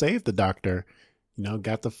help save the doctor.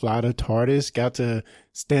 Got to fly to TARDIS, got to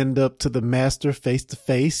stand up to the master face to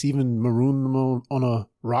face, even maroon him on a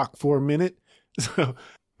rock for a minute. So,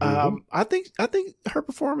 I think her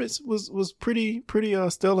performance was pretty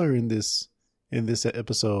stellar in this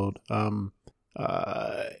episode.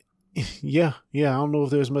 Yeah. I don't know if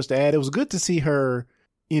there's much to add. It was good to see her.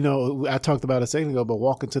 I talked about it a second ago, but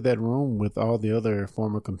walk into that room with all the other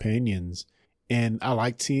former companions. And I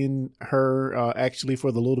liked seeing her actually,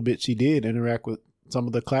 for the little bit she did, interact with some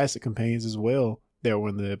of the classic companions as well that were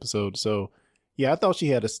in the episode. So, yeah, I thought she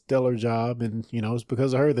had a stellar job. And, it's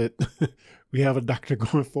because of her that we have a doctor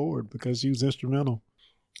going forward, because she was instrumental.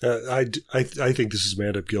 I think this is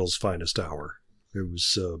Mandip Gill's finest hour. It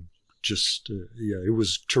was it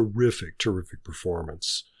was terrific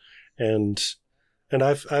performance. And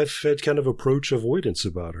I've had kind of approach avoidance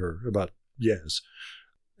about Yaz.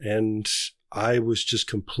 And I was just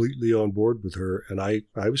completely on board with her, and I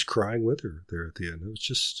was crying with her there at the end. It was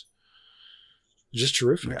just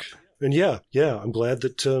terrific. Yeah. And yeah, I'm glad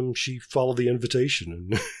that she followed the invitation,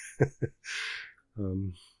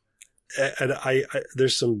 and and I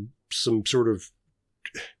there's some sort of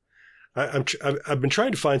I've been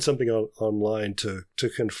trying to find something online to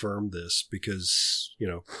confirm this, because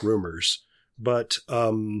rumors, but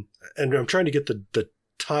and I'm trying to get the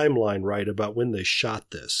timeline right about when they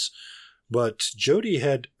shot this. But Jodie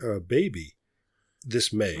had a baby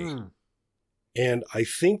this May, and I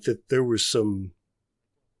think that there was some.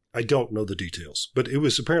 I don't know the details, but it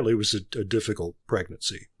was a difficult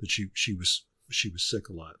pregnancy that she was sick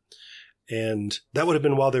a lot, and that would have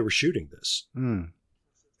been while they were shooting this.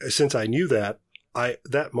 Since I knew that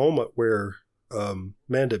moment where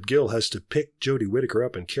Mandip Gill has to pick Jodie Whittaker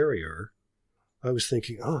up and carry her, I was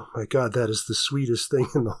thinking, oh my God, that is the sweetest thing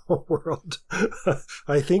in the whole world.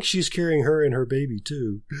 I think she's carrying her and her baby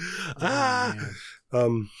too.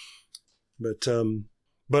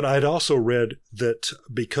 But I'd also read that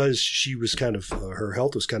because she was kind of, her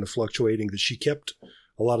health was kind of fluctuating, that she kept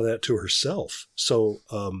a lot of that to herself. So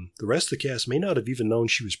the rest of the cast may not have even known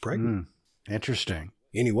she was pregnant. Interesting.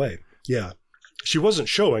 Anyway, yeah. She wasn't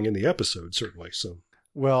showing in the episode, certainly, so.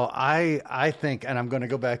 Well, I think, and I'm going to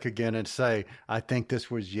go back again and say, I think this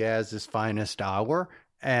was Yaz's finest hour.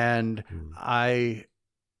 And I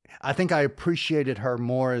think I appreciated her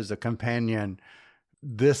more as a companion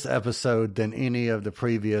this episode than any of the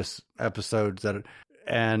previous episodes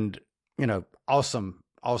awesome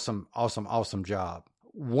job.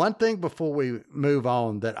 One thing before we move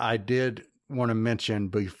on that I did want to mention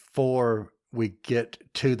before we get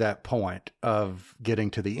to that point of getting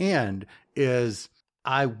to the end is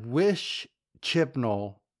I wish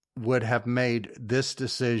Chibnall would have made this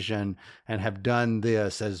decision and have done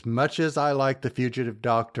this, as much as I liked The Fugitive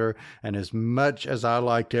Doctor and as much as I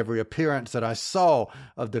liked every appearance that I saw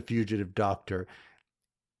of The Fugitive Doctor,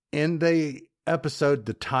 in the episode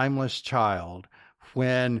The Timeless Child,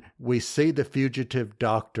 when we see the Fugitive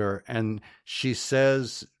Doctor and she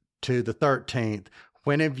says to the 13th,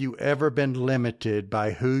 when have you ever been limited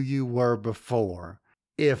by who you were before?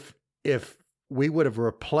 If we would have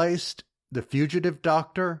replaced the Fugitive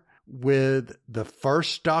Doctor with the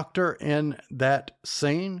first Doctor in that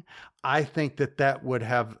scene, I think that would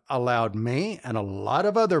have allowed me and a lot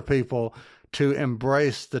of other people to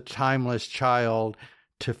embrace the Timeless Child,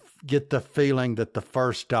 to get the feeling that the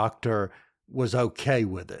first Doctor was okay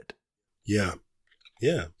with it. Yeah.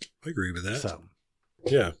 Yeah, I agree with that. So,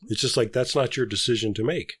 yeah, it's just like, that's not your decision to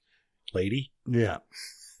make, lady. Yeah.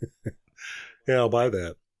 Yeah, I'll buy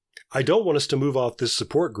that. I don't want us to move off this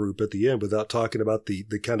support group at the end without talking about the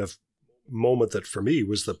kind of moment that for me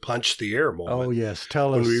was the punch the air moment. Oh yes,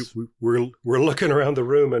 tell us. We're looking around the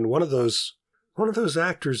room, and one of those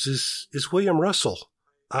actors is William Russell.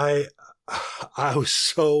 I was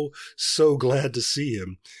so glad to see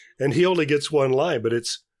him, and he only gets one line, but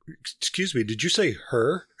it's, excuse me, did you say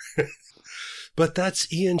her? But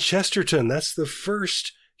that's Ian Chesterton. That's the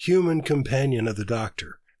first human companion of the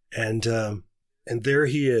Doctor, and there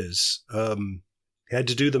he is. Had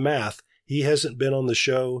to do the math. He hasn't been on the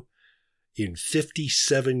show in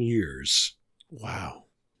 57 years. Wow.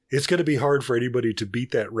 It's going to be hard for anybody to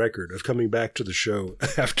beat that record of coming back to the show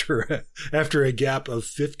after a gap of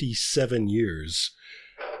 57 years.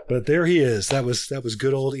 But there he is. That was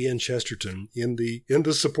good old Ian Chesterton in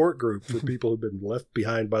the support group for people who've been left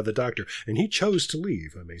behind by the Doctor. And he chose to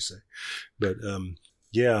leave, I may say. But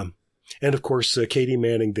yeah. And of course, Katie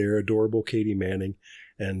Manning there, adorable Katie Manning,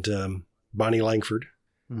 and Bonnie Langford.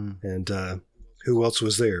 Mm. And who else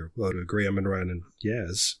was there? Well, Graham and Ryan and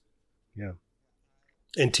Yaz. Yeah.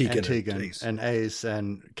 And Tegan and Ace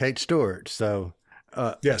and Kate Stewart. So,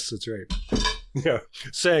 yes, that's right. Yeah.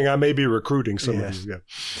 Saying I may be recruiting some of you. Yeah.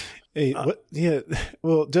 Hey, what? Yeah.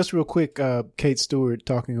 Well, just real quick, Kate Stewart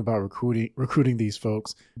talking about recruiting these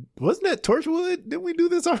folks. Wasn't that Torchwood? Didn't we do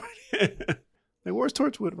this already? Like, where's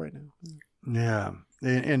Torchwood right now? Yeah,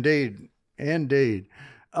 indeed.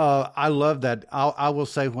 I love that. I will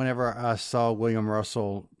say, whenever I saw William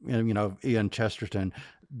Russell, Ian Chesterton,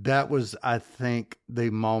 that was, I think, the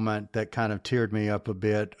moment that kind of teared me up a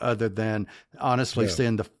bit, other than honestly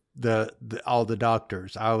seeing all the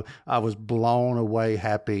Doctors. I was blown away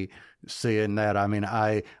happy seeing that. I mean,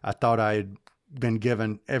 I thought I'd been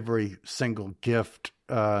given every single gift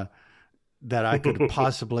that I could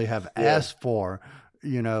possibly have asked for,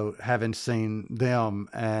 having seen them.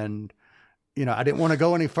 And, I didn't want to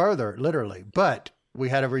go any further, literally, but we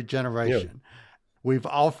had a regeneration. Yeah. We've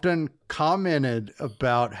often commented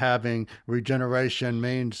about having regeneration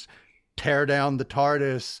means tear down the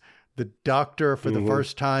TARDIS. The Doctor, for the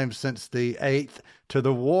first time since the 8th to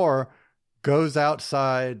the war, goes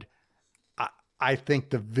outside. I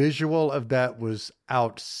think the visual of that was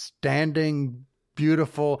outstanding,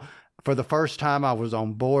 beautiful. For the first time, I was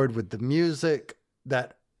on board with the music.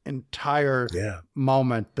 That entire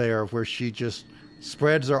moment there where she just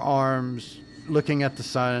spreads her arms, looking at the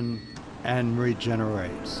sun, and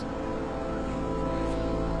regenerates.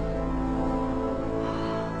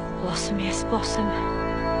 Blossom, yes, blossom.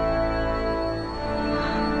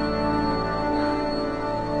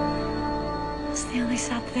 That's the only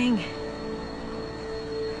sad thing.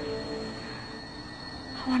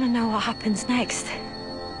 I want to know what happens next.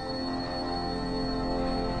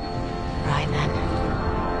 Right then.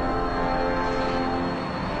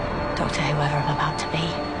 Doctor, whoever I'm about to be.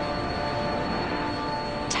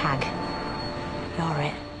 Tag. You're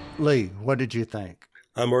it. Lee, what did you think?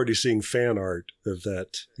 I'm already seeing fan art of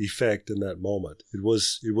that effect in that moment. It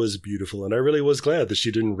was beautiful, and I really was glad that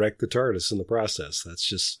she didn't wreck the TARDIS in the process. That's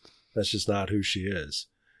just not who she is,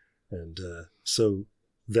 and so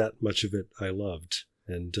that much of it I loved.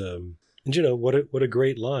 And what a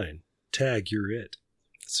great line. Tag, you're it.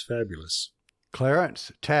 It's fabulous.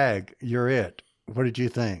 Clarence, Tag, you're it. What did you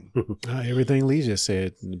think? Everything Lee just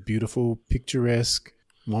said. Beautiful, picturesque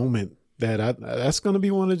moment. That's going to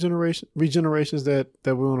be one of the regenerations that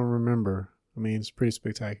we're going to remember. I mean, it's pretty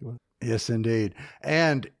spectacular. Yes, indeed.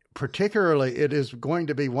 And particularly, it is going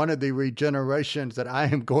to be one of the regenerations that I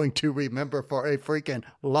am going to remember for a freaking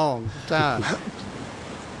long time.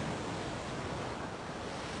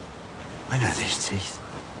 I know these teeth.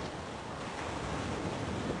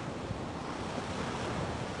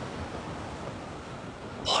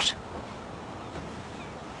 What?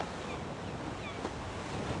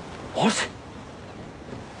 What?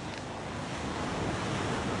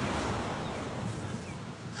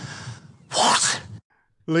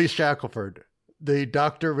 Lee Shackelford, the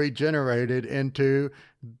Doctor regenerated into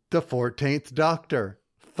the 14th Doctor.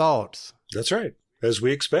 Thoughts? That's right, as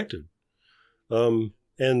we expected. And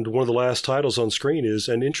one of the last titles on screen is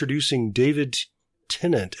 "And introducing David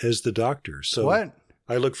Tennant as the Doctor." So what?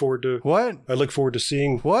 I look forward to I look forward to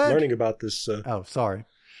seeing, learning about this.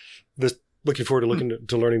 Looking forward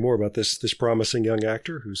to learning more about this promising young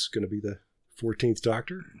actor who's going to be the 14th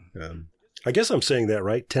Doctor. I guess I'm saying that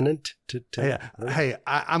right, Tennant. Hey,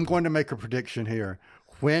 I'm going to make a prediction here.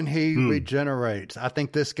 When he regenerates, I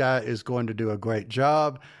think this guy is going to do a great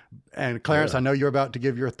job. And Clarence, I know you're about to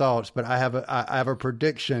give your thoughts, but I have a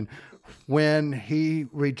prediction. When he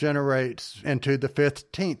regenerates into the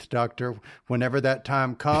 15th Doctor, whenever that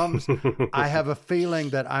time comes, I have a feeling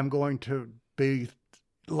that I'm going to be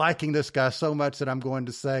liking this guy so much that I'm going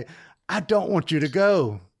to say, I don't want you to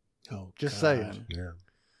go. Oh, just God. saying. Yeah.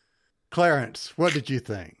 Clarence, what did you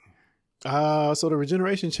think? So the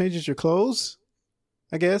regeneration changes your clothes,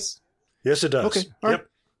 I guess. Yes, it does. Okay. All right.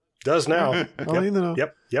 Does now.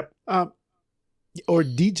 Yep. Or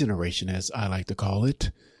degeneration, as I like to call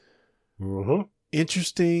it. Mm-hmm.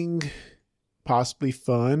 Interesting, possibly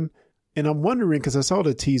fun. And I'm wondering, because I saw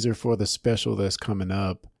the teaser for the special that's coming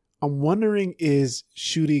up, I'm wondering, is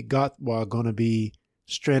Ncuti Gatwa going to be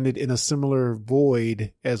stranded in a similar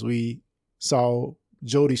void as we saw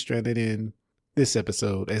Jodie stranded in this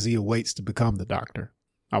episode as he awaits to become the Doctor?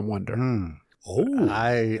 I wonder. Oh,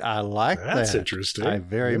 I like that. That's interesting. I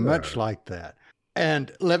very much like that.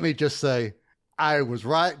 And let me just say, I was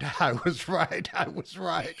right. I'm so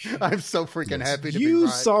freaking happy to be right. You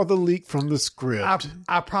saw the leak from the script.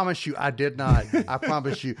 I promise you, I did not. I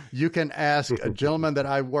promise you. You can ask a gentleman that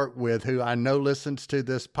I work with who I know listens to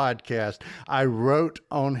this podcast. I wrote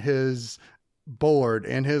on his board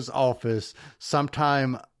in his office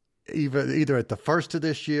sometime either at the first of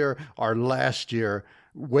this year or last year,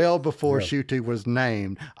 well before Ncuti was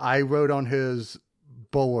named. I wrote on his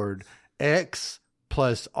board, X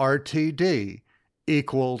plus RTD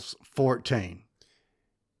equals 14.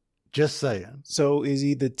 Just saying. So is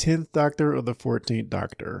he the 10th Doctor or the 14th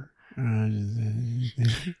Doctor?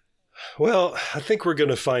 Well, I think we're going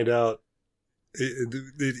to find out.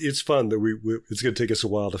 It's fun that it's going to take us a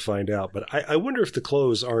while to find out, but I wonder if the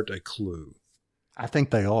clothes aren't a clue. I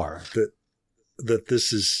think they are. That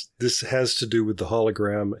this has to do with the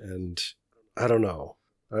hologram, and I don't know.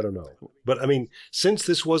 But I mean, since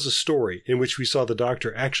this was a story in which we saw the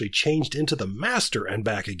Doctor actually changed into the Master and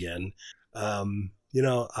back again,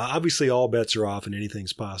 obviously all bets are off and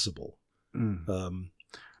anything's possible. When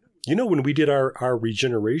we did our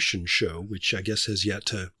regeneration show, which I guess has yet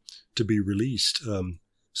to be released,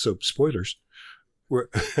 so spoilers,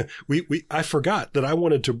 I forgot that I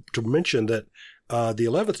wanted to mention that the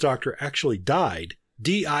 11th Doctor actually died,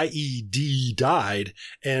 D-I-E-D, died,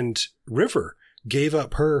 and River gave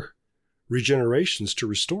up her regenerations to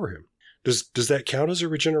restore him. Does that count as a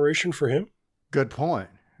regeneration for him? Good point.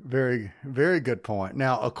 Very, very good point.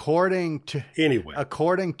 Now, according to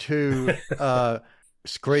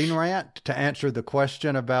Screen Rant, to answer the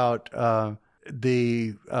question about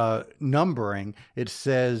the numbering, it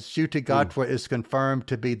says Ncuti Gatwa is confirmed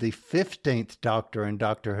to be the 15th Doctor in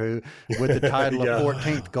Doctor Who, with the title of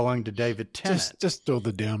 14th going to David Tennant. Just throw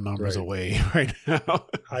the damn numbers away right now.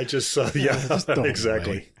 I just saw,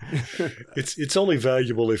 exactly. It's only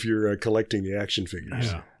valuable if you're collecting the action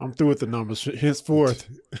figures. Yeah, I'm through with the numbers henceforth.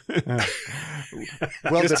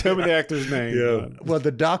 Well, just tell me the actor's name. Yeah. Well,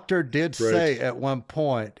 the Doctor did say at one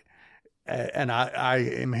point, and I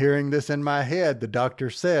am hearing this in my head, the Doctor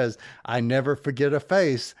says, I never forget a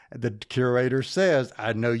face. The curator says,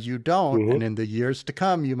 I know you don't. And in the years to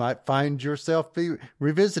come, you might find yourself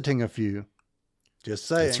revisiting a few. Just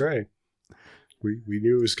saying. That's right. We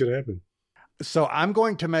knew it was going to happen. So I'm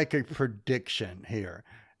going to make a prediction here.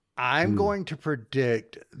 I'm going to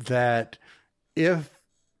predict that if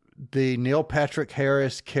the Neil Patrick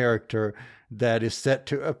Harris character that is set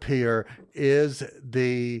to appear is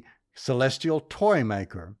the Celestial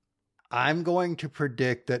Toymaker, I'm going to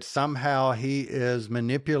predict that somehow he is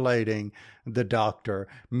manipulating the Doctor,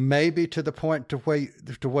 maybe to the point to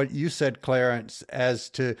what you said, Clarence, as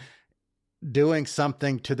to doing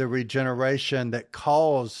something to the regeneration that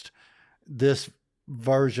caused this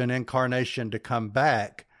incarnation to come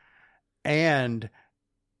back. And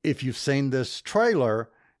if you've seen this trailer,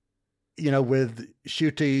 with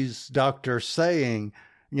Ncuti's Doctor saying,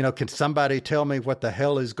 can somebody tell me what the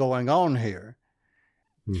hell is going on here?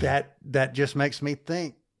 That just makes me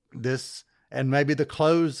think this, and maybe the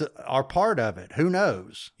clothes are part of it. Who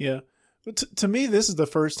knows? Yeah. But to me, this is the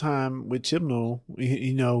first time with Chibnall,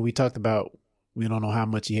 we talked about, we don't know how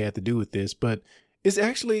much he had to do with this, but it's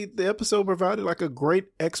actually, the episode provided like a great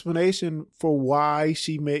explanation for why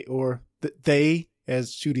she may, or they,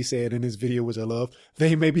 as Shooty said in his video, which I love,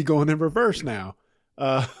 they may be going in reverse now.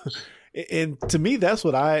 And to me, that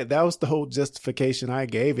was the whole justification I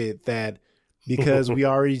gave it, that because we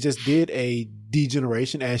already just did a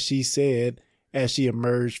degeneration, as she said, as she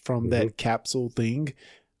emerged from that capsule thing.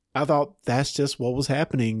 I thought that's just what was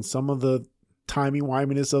happening. Some of the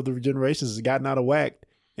timey-wiminess of the regenerations has gotten out of whack,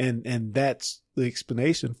 and that's the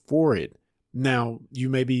explanation for it. Now, you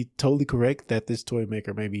may be totally correct that this toy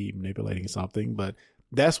maker may be manipulating something, but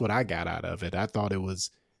that's what I got out of it. I thought it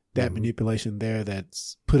was that manipulation there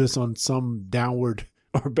that's put us on some downward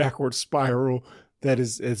or backward spiral that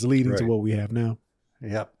is leading to what we have now.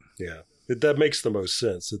 Yep. Yeah. That makes the most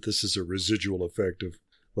sense, that this is a residual effect of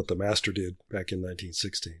what the Master did back in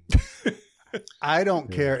 1916. I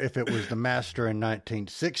don't care if it was the Master in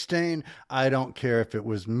 1916. I don't care if it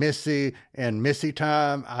was Missy and Missy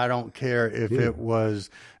time. I don't care if it was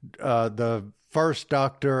the first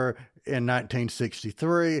Doctor in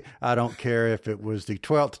 1963. I don't care if it was the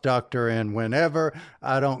 12th Doctor in whenever.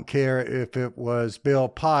 I don't care if it was Bill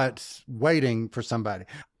Potts waiting for somebody.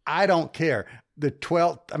 I don't care. The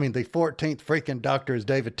 14th freaking Doctor is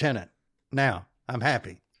David Tennant. Now, I'm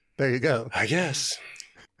happy. There you go. I guess.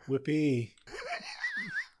 Whippy.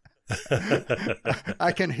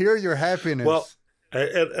 I can hear your happiness. Well,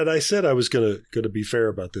 and I said I was going to be fair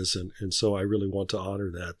about this, and so I really want to honor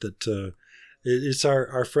that it's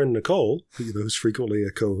our friend Nicole, who's frequently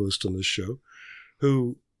a co-host on this show,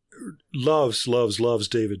 who loves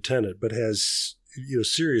David Tennant, but has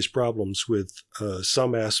serious problems with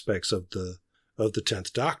some aspects of the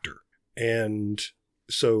 10th Doctor. And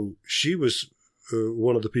so she was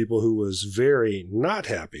one of the people who was very not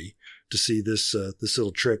happy to see this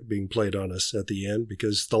little trick being played on us at the end,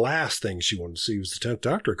 because the last thing she wanted to see was the 10th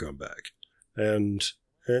Doctor come back. And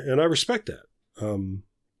I respect that.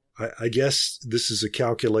 I guess this is a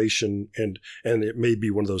calculation, and it may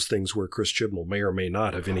be one of those things where Chris Chibnall may or may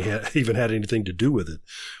not have even had anything to do with it.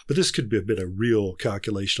 But this could have been a real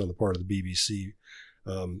calculation on the part of the BBC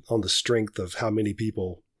on the strength of how many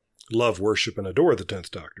people love, worship, and adore the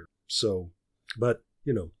 10th Doctor. So, but,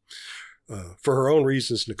 for her own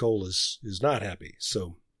reasons, Nicole is not happy.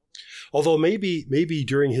 So, although maybe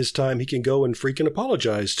during his time he can go and freaking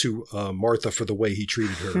apologize to Martha for the way he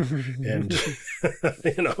treated her, and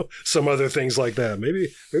some other things like that. Maybe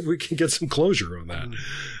we can get some closure on that.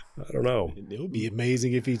 I don't know. It would be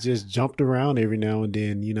amazing if he just jumped around every now and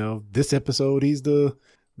then. This episode he's the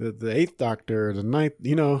 8th Doctor, the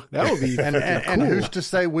 9th. That would be and cool. Who's to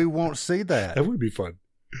say we won't see that? That would be fun.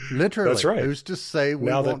 Literally, that's right. Who's to say we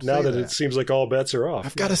now won't that see that? It seems like all bets are off.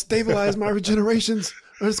 I've got to stabilize my regenerations,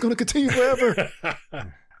 or it's going to continue forever.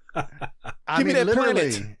 Give me that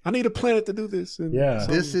planet. I need a planet to do this.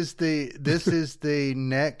 This is the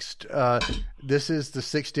next. This is the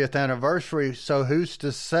 60th anniversary. So who's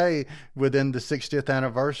to say within the 60th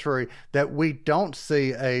anniversary that we don't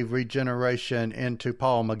see a regeneration into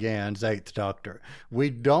Paul McGann's 8th Doctor? We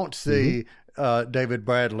don't see David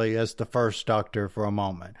Bradley as the first Doctor for a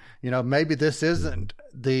moment. Maybe this isn't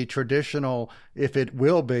the traditional, if it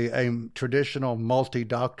will be a traditional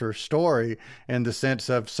multi-Doctor story in the sense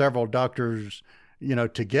of several Doctors,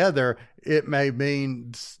 together. It may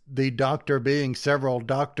mean the Doctor being several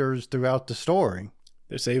Doctors throughout the story.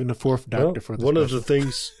 They're saving the 4th Doctor for the one of the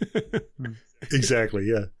things. Exactly.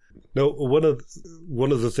 Yeah. No, one of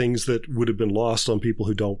the things that would have been lost on people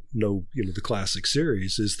who don't know, the classic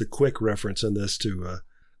series is the quick reference in this to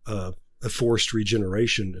a forced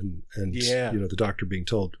regeneration, and the Doctor being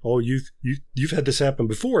told, "Oh, you've had this happen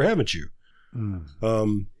before, haven't you?"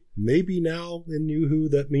 Maybe now in New Who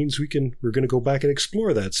that means we're going to go back and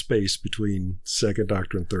explore that space between 2nd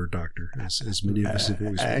Doctor and 3rd Doctor, as many of us have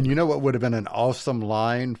always. And you know what would have been an awesome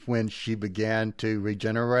line when she began to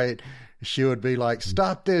regenerate? She would be like,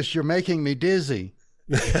 "Stop this, you're making me dizzy."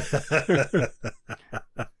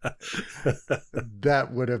 That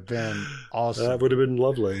would have been awesome. That would have been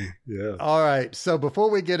lovely. Yeah. All right. So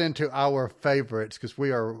before we get into our favorites, because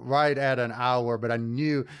we are right at an hour, but I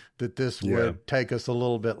knew that this would take us a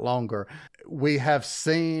little bit longer. We have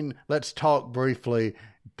seen, let's talk briefly,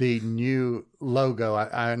 the new logo.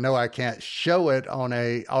 I know I can't show it on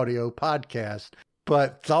a audio podcast,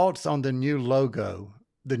 but thoughts on the new logo,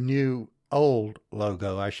 the new old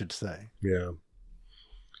logo, I should say. Yeah.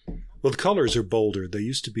 Well, the colors are bolder. They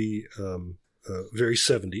used to be very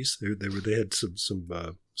 70s. They had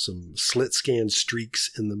some slit scan streaks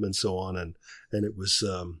in them and so on, and it was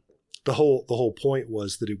the whole point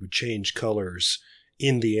was that it would change colors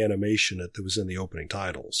in the animation that was in the opening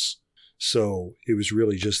titles. So it was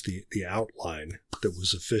really just the outline that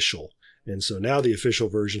was official. And so now the official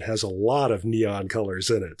version has a lot of neon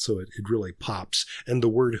colors in it. So it really pops. And the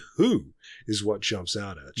word who is what jumps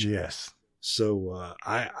out at you. Yes. So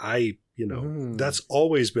that's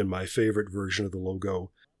always been my favorite version of the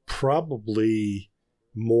logo. Probably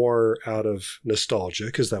more out of nostalgia,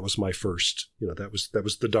 because that was my first, that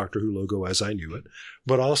was the Doctor Who logo as I knew it.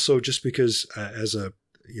 But also just because as an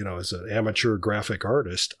amateur graphic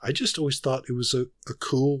artist, I just always thought it was a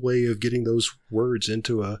cool way of getting those words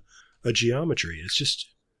into a geometry. It's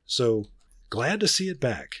just so glad to see it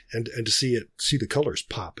back and to see the colors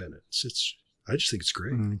pop in it. I just think it's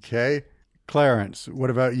great. Okay. Clarence, what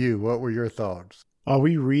about you? What were your thoughts? Are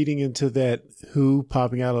we reading into that Who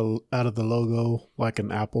popping out of the logo like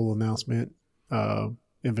an Apple announcement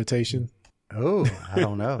invitation? Oh, I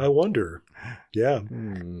don't know. I wonder. Yeah.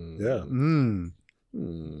 Yeah.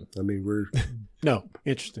 I mean, no,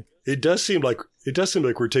 interesting. It does seem like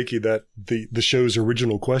we're taking the show's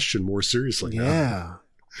original question more seriously now. Yeah.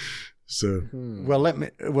 So well,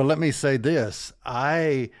 let me say this.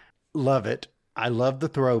 I love it. I love the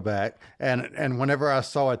throwback, and whenever I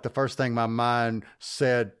saw it, the first thing my mind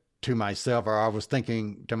said to myself, or I was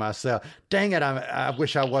thinking to myself, dang it, I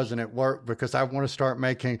wish I wasn't at work, because I want to start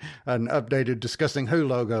making an updated Discussing Who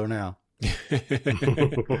logo now.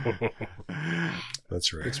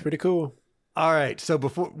 That's right. It's pretty cool. All right. So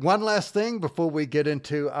one last thing before we get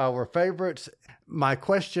into our favorites, my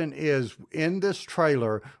question is, in this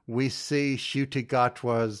trailer, we see Ncuti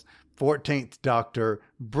Gatwa's 14th Doctor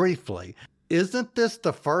briefly. Isn't this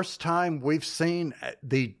the first time we've seen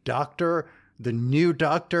the new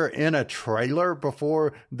Doctor in a trailer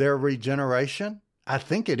before their regeneration? I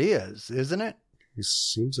think it is, isn't it? It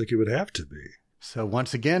seems like it would have to be. So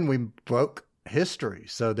once again, we broke history.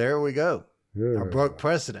 So there we go. Yeah. Or broke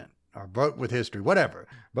precedent, or broke with history, whatever.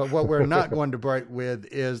 But what we're not going to break with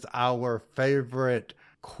is our favorite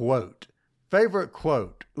quote. Favorite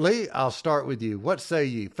quote. Lee, I'll start with you. What say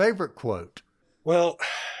ye? Favorite quote? Well,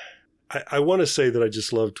 I want to say that I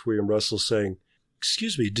just loved William Russell saying,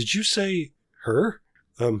 "Excuse me, did you say her?"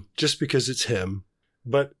 Just because it's him.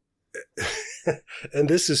 But, and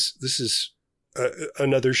this is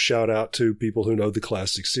another shout out to people who know the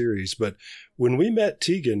classic series. But when we met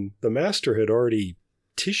Tegan, the Master had already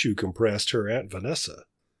tissue compressed her Aunt Vanessa.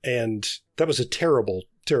 And that was a terrible,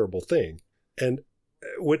 terrible thing. And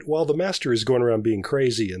while the Master is going around being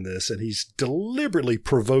crazy in this, and he's deliberately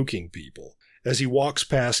provoking people, as he walks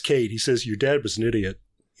past Kate, he says, "Your dad was an idiot."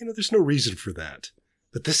 There's no reason for that.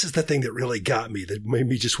 But this is the thing that really got me, that made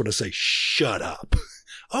me just want to say, shut up.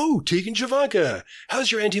 "Oh, Tegan Javanka,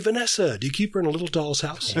 how's your Auntie Vanessa? Do you keep her in a little doll's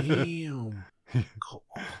house?" Damn.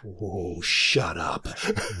 Oh, shut up.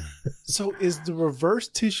 So is the reverse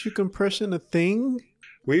tissue compression a thing?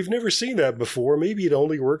 We've never seen that before. Maybe it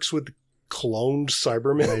only works with cloned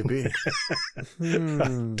Cybermen. Maybe.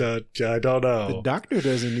 I don't know. The Doctor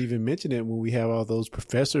doesn't even mention it when we have all those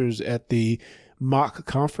professors at the mock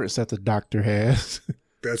conference that the Doctor has.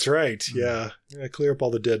 That's right. Yeah. Clear up all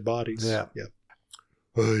the dead bodies. Yeah.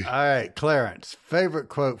 All right, Clarence, favorite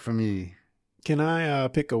quote from you. Can I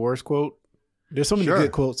pick a worse quote? There's so many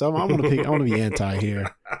good quotes. I want to be anti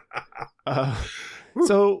here.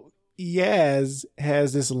 So Yaz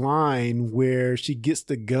has this line where she gets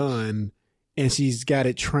the gun and she's got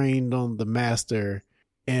it trained on the Master,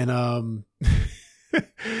 and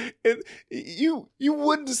you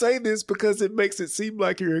wouldn't say this because it makes it seem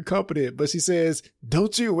like you're incompetent, but she says,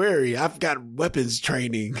 "Don't you worry, I've got weapons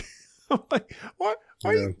training." I'm like, what?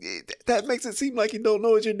 That makes it seem like you don't know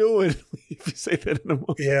what you're doing if you say that in a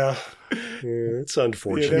moment. Yeah, it's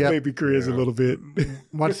unfortunate. Yeah, that made me cringe a little bit.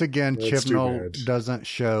 Once again, Chibnall doesn't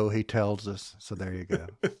show, he tells us. So there you go.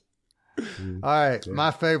 All right,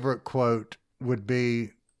 my favorite quote would be,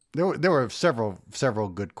 there were several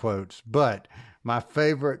good quotes, but my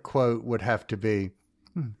favorite quote would have to be,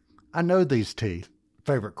 "I know these teeth."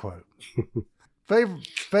 Favorite quote.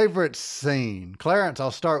 Favorite scene. Clarence,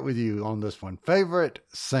 I'll start with you on this one. Favorite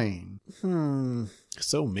scene.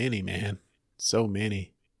 So many, man. So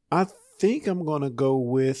many. I think I'm going to go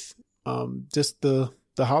with just the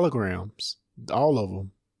holograms. All of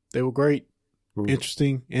them. They were great,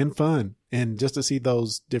 interesting, and fun. And just to see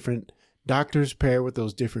those different Doctors paired with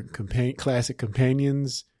those different classic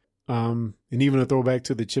companions, and even a throwback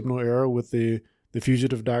to the Chibnall era with the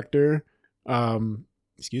Fugitive Doctor,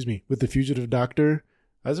 with the Fugitive Doctor.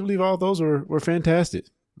 I just believe all those were fantastic.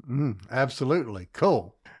 Absolutely.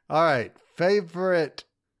 Cool. All right. Favorite,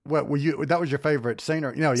 what were you, that was your favorite scene,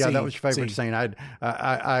 or, no, yeah, that was your favorite scene.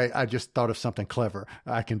 I just thought of something clever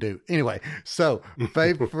I can do. Anyway, so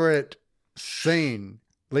favorite scene.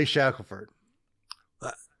 Lee Shackelford.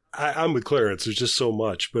 I'm with Clarence. There's just so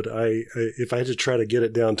much, but if I had to try to get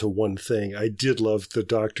it down to one thing, I did love the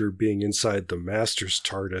Doctor being inside the Master's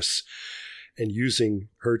TARDIS and using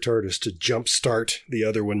her TARDIS to jumpstart the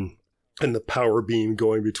other one, and the power beam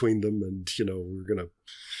going between them, and we're gonna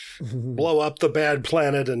blow up the bad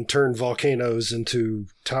planet and turn volcanoes into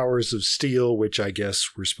towers of steel, which I guess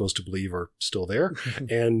we're supposed to believe are still there,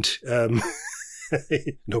 and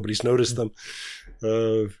nobody's noticed them.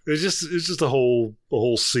 It's just a whole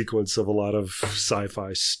sequence of a lot of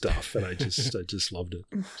sci-fi stuff, and I just loved it.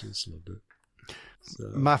 Just loved it.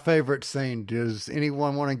 So. My favorite scene. Does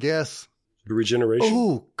anyone want to guess? The regeneration.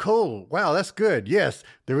 Oh, cool! Wow, that's good. Yes,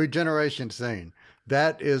 the regeneration scene.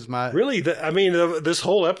 That is my really. This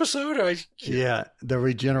whole episode. Yeah, the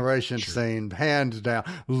regeneration scene, hands down.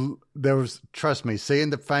 There was, trust me,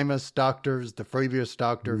 seeing the famous doctors, the previous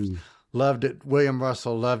doctors. Loved it. William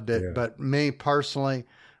Russell loved it. Yeah. But me personally,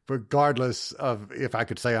 regardless of if I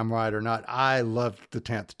could say I'm right or not, I loved the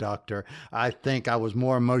 10th Doctor. I think I was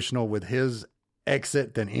more emotional with his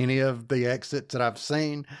exit than any of the exits that I've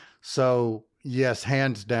seen. So, yes,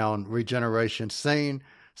 hands down, regeneration scene.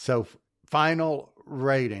 So, final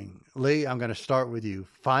rating. Lee, I'm going to start with you.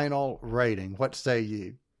 Final rating. What say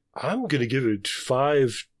you? I'm going to give it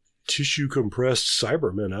 5 tissue compressed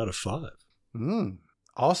Cybermen out of 5.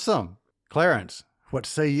 Awesome. Clarence, what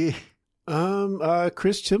say ye?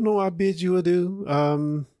 Chris Chibnall, I bid you adieu.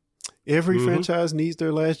 Every franchise needs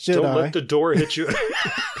their last Jedi. Don't let the door hit you.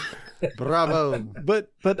 Bravo.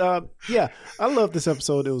 But yeah, I love this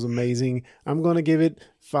episode. It was amazing. I'm going to give it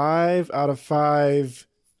 5 out of 5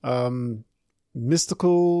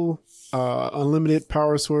 mystical, unlimited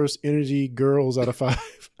power source energy girls out of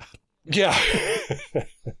 5. Yeah.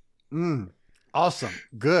 Awesome.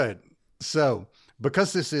 Good. So,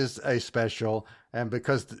 because this is a special, and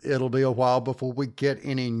because it'll be a while before we get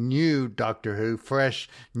any new Doctor Who, fresh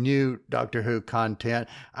new Doctor Who content,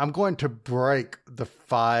 I'm going to break the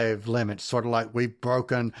 5 limits, sort of like we've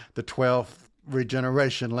broken the 12th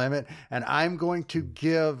regeneration limit, and I'm going to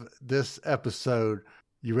give this episode,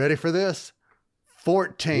 you ready for this?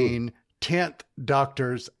 14 10th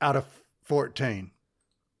Doctors out of 14.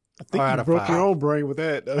 I think you broke your own brain with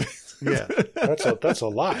that. Yeah. That's a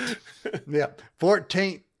lot. Yeah.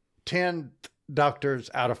 14, 10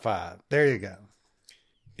 Doctors out of 5. There you go.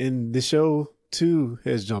 And the show, too,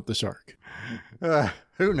 has jumped the shark.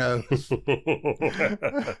 Who knows?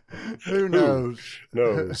 Who knows?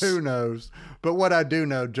 Who knows? But what I do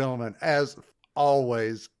know, gentlemen, as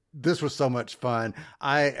always, this was so much fun.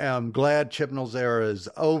 I am glad Chibnall's era is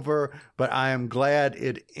over, but I am glad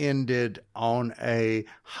it ended on a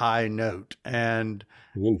high note. And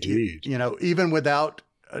indeed, even without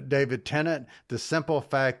David Tennant, the simple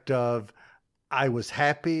fact of I was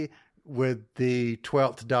happy with the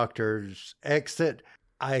 12th Doctor's exit.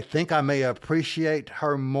 I think I may appreciate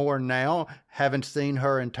her more now, having seen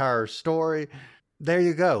her entire story. There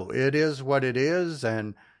you go. It is what it is,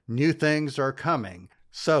 and new things are coming.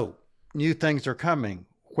 So, new things are coming.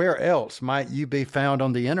 Where else might you be found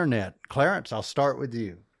on the internet? Clarence, I'll start with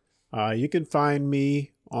you. You can find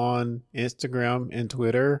me on Instagram and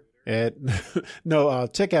Twitter at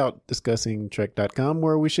check out discussingtrek.com,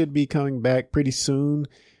 where we should be coming back pretty soon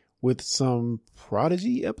with some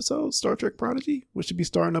Prodigy episodes, Star Trek Prodigy, which should be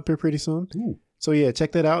starting up here pretty soon. Ooh. So yeah,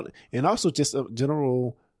 check that out. And also just a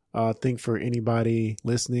general thing for anybody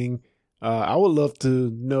listening. I would love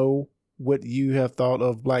to know what you have thought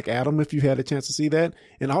of Black Adam, if you had a chance to see that.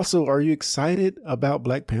 And also, are you excited about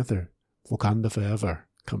Black Panther, Wakanda Forever,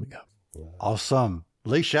 coming up? Awesome.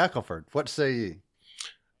 Lee Shackelford, what say ye?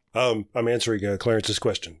 I'm answering Clarence's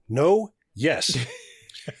question. No, yes.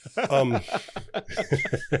 Oh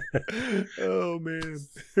man.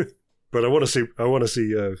 But I want to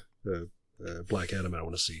see Black Adam. I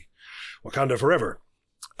want to see Wakanda Forever.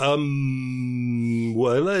 Well,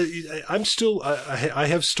 I'm still, I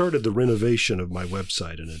have started the renovation of my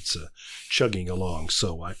website, and it's chugging along.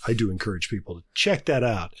 So I do encourage people to check that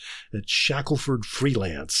out at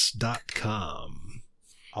shackelfordfreelance.com.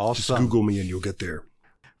 Awesome. Just Google me and you'll get there.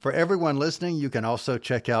 For everyone listening, you can also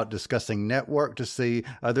check out Discussing Network to see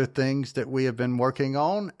other things that we have been working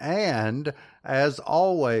on. And as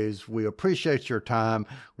always, we appreciate your time.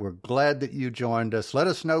 We're glad that you joined us. Let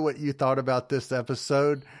us know what you thought about this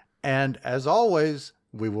episode. And as always,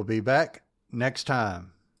 we will be back next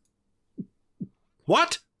time.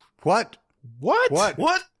 What? What? What? What?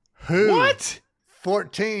 What? Who? What?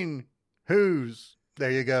 14 who's. There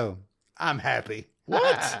you go. I'm happy.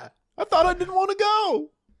 What? I thought I didn't want to go.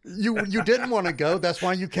 You didn't want to go. That's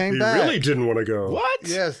why you came back. You really didn't want to go. What?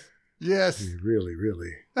 Yes. You really.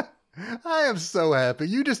 I am so happy.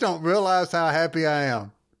 You just don't realize how happy I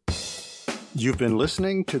am. You've been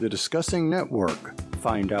listening to the Discussing Network.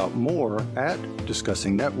 Find out more at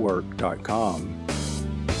discussingnetwork.com.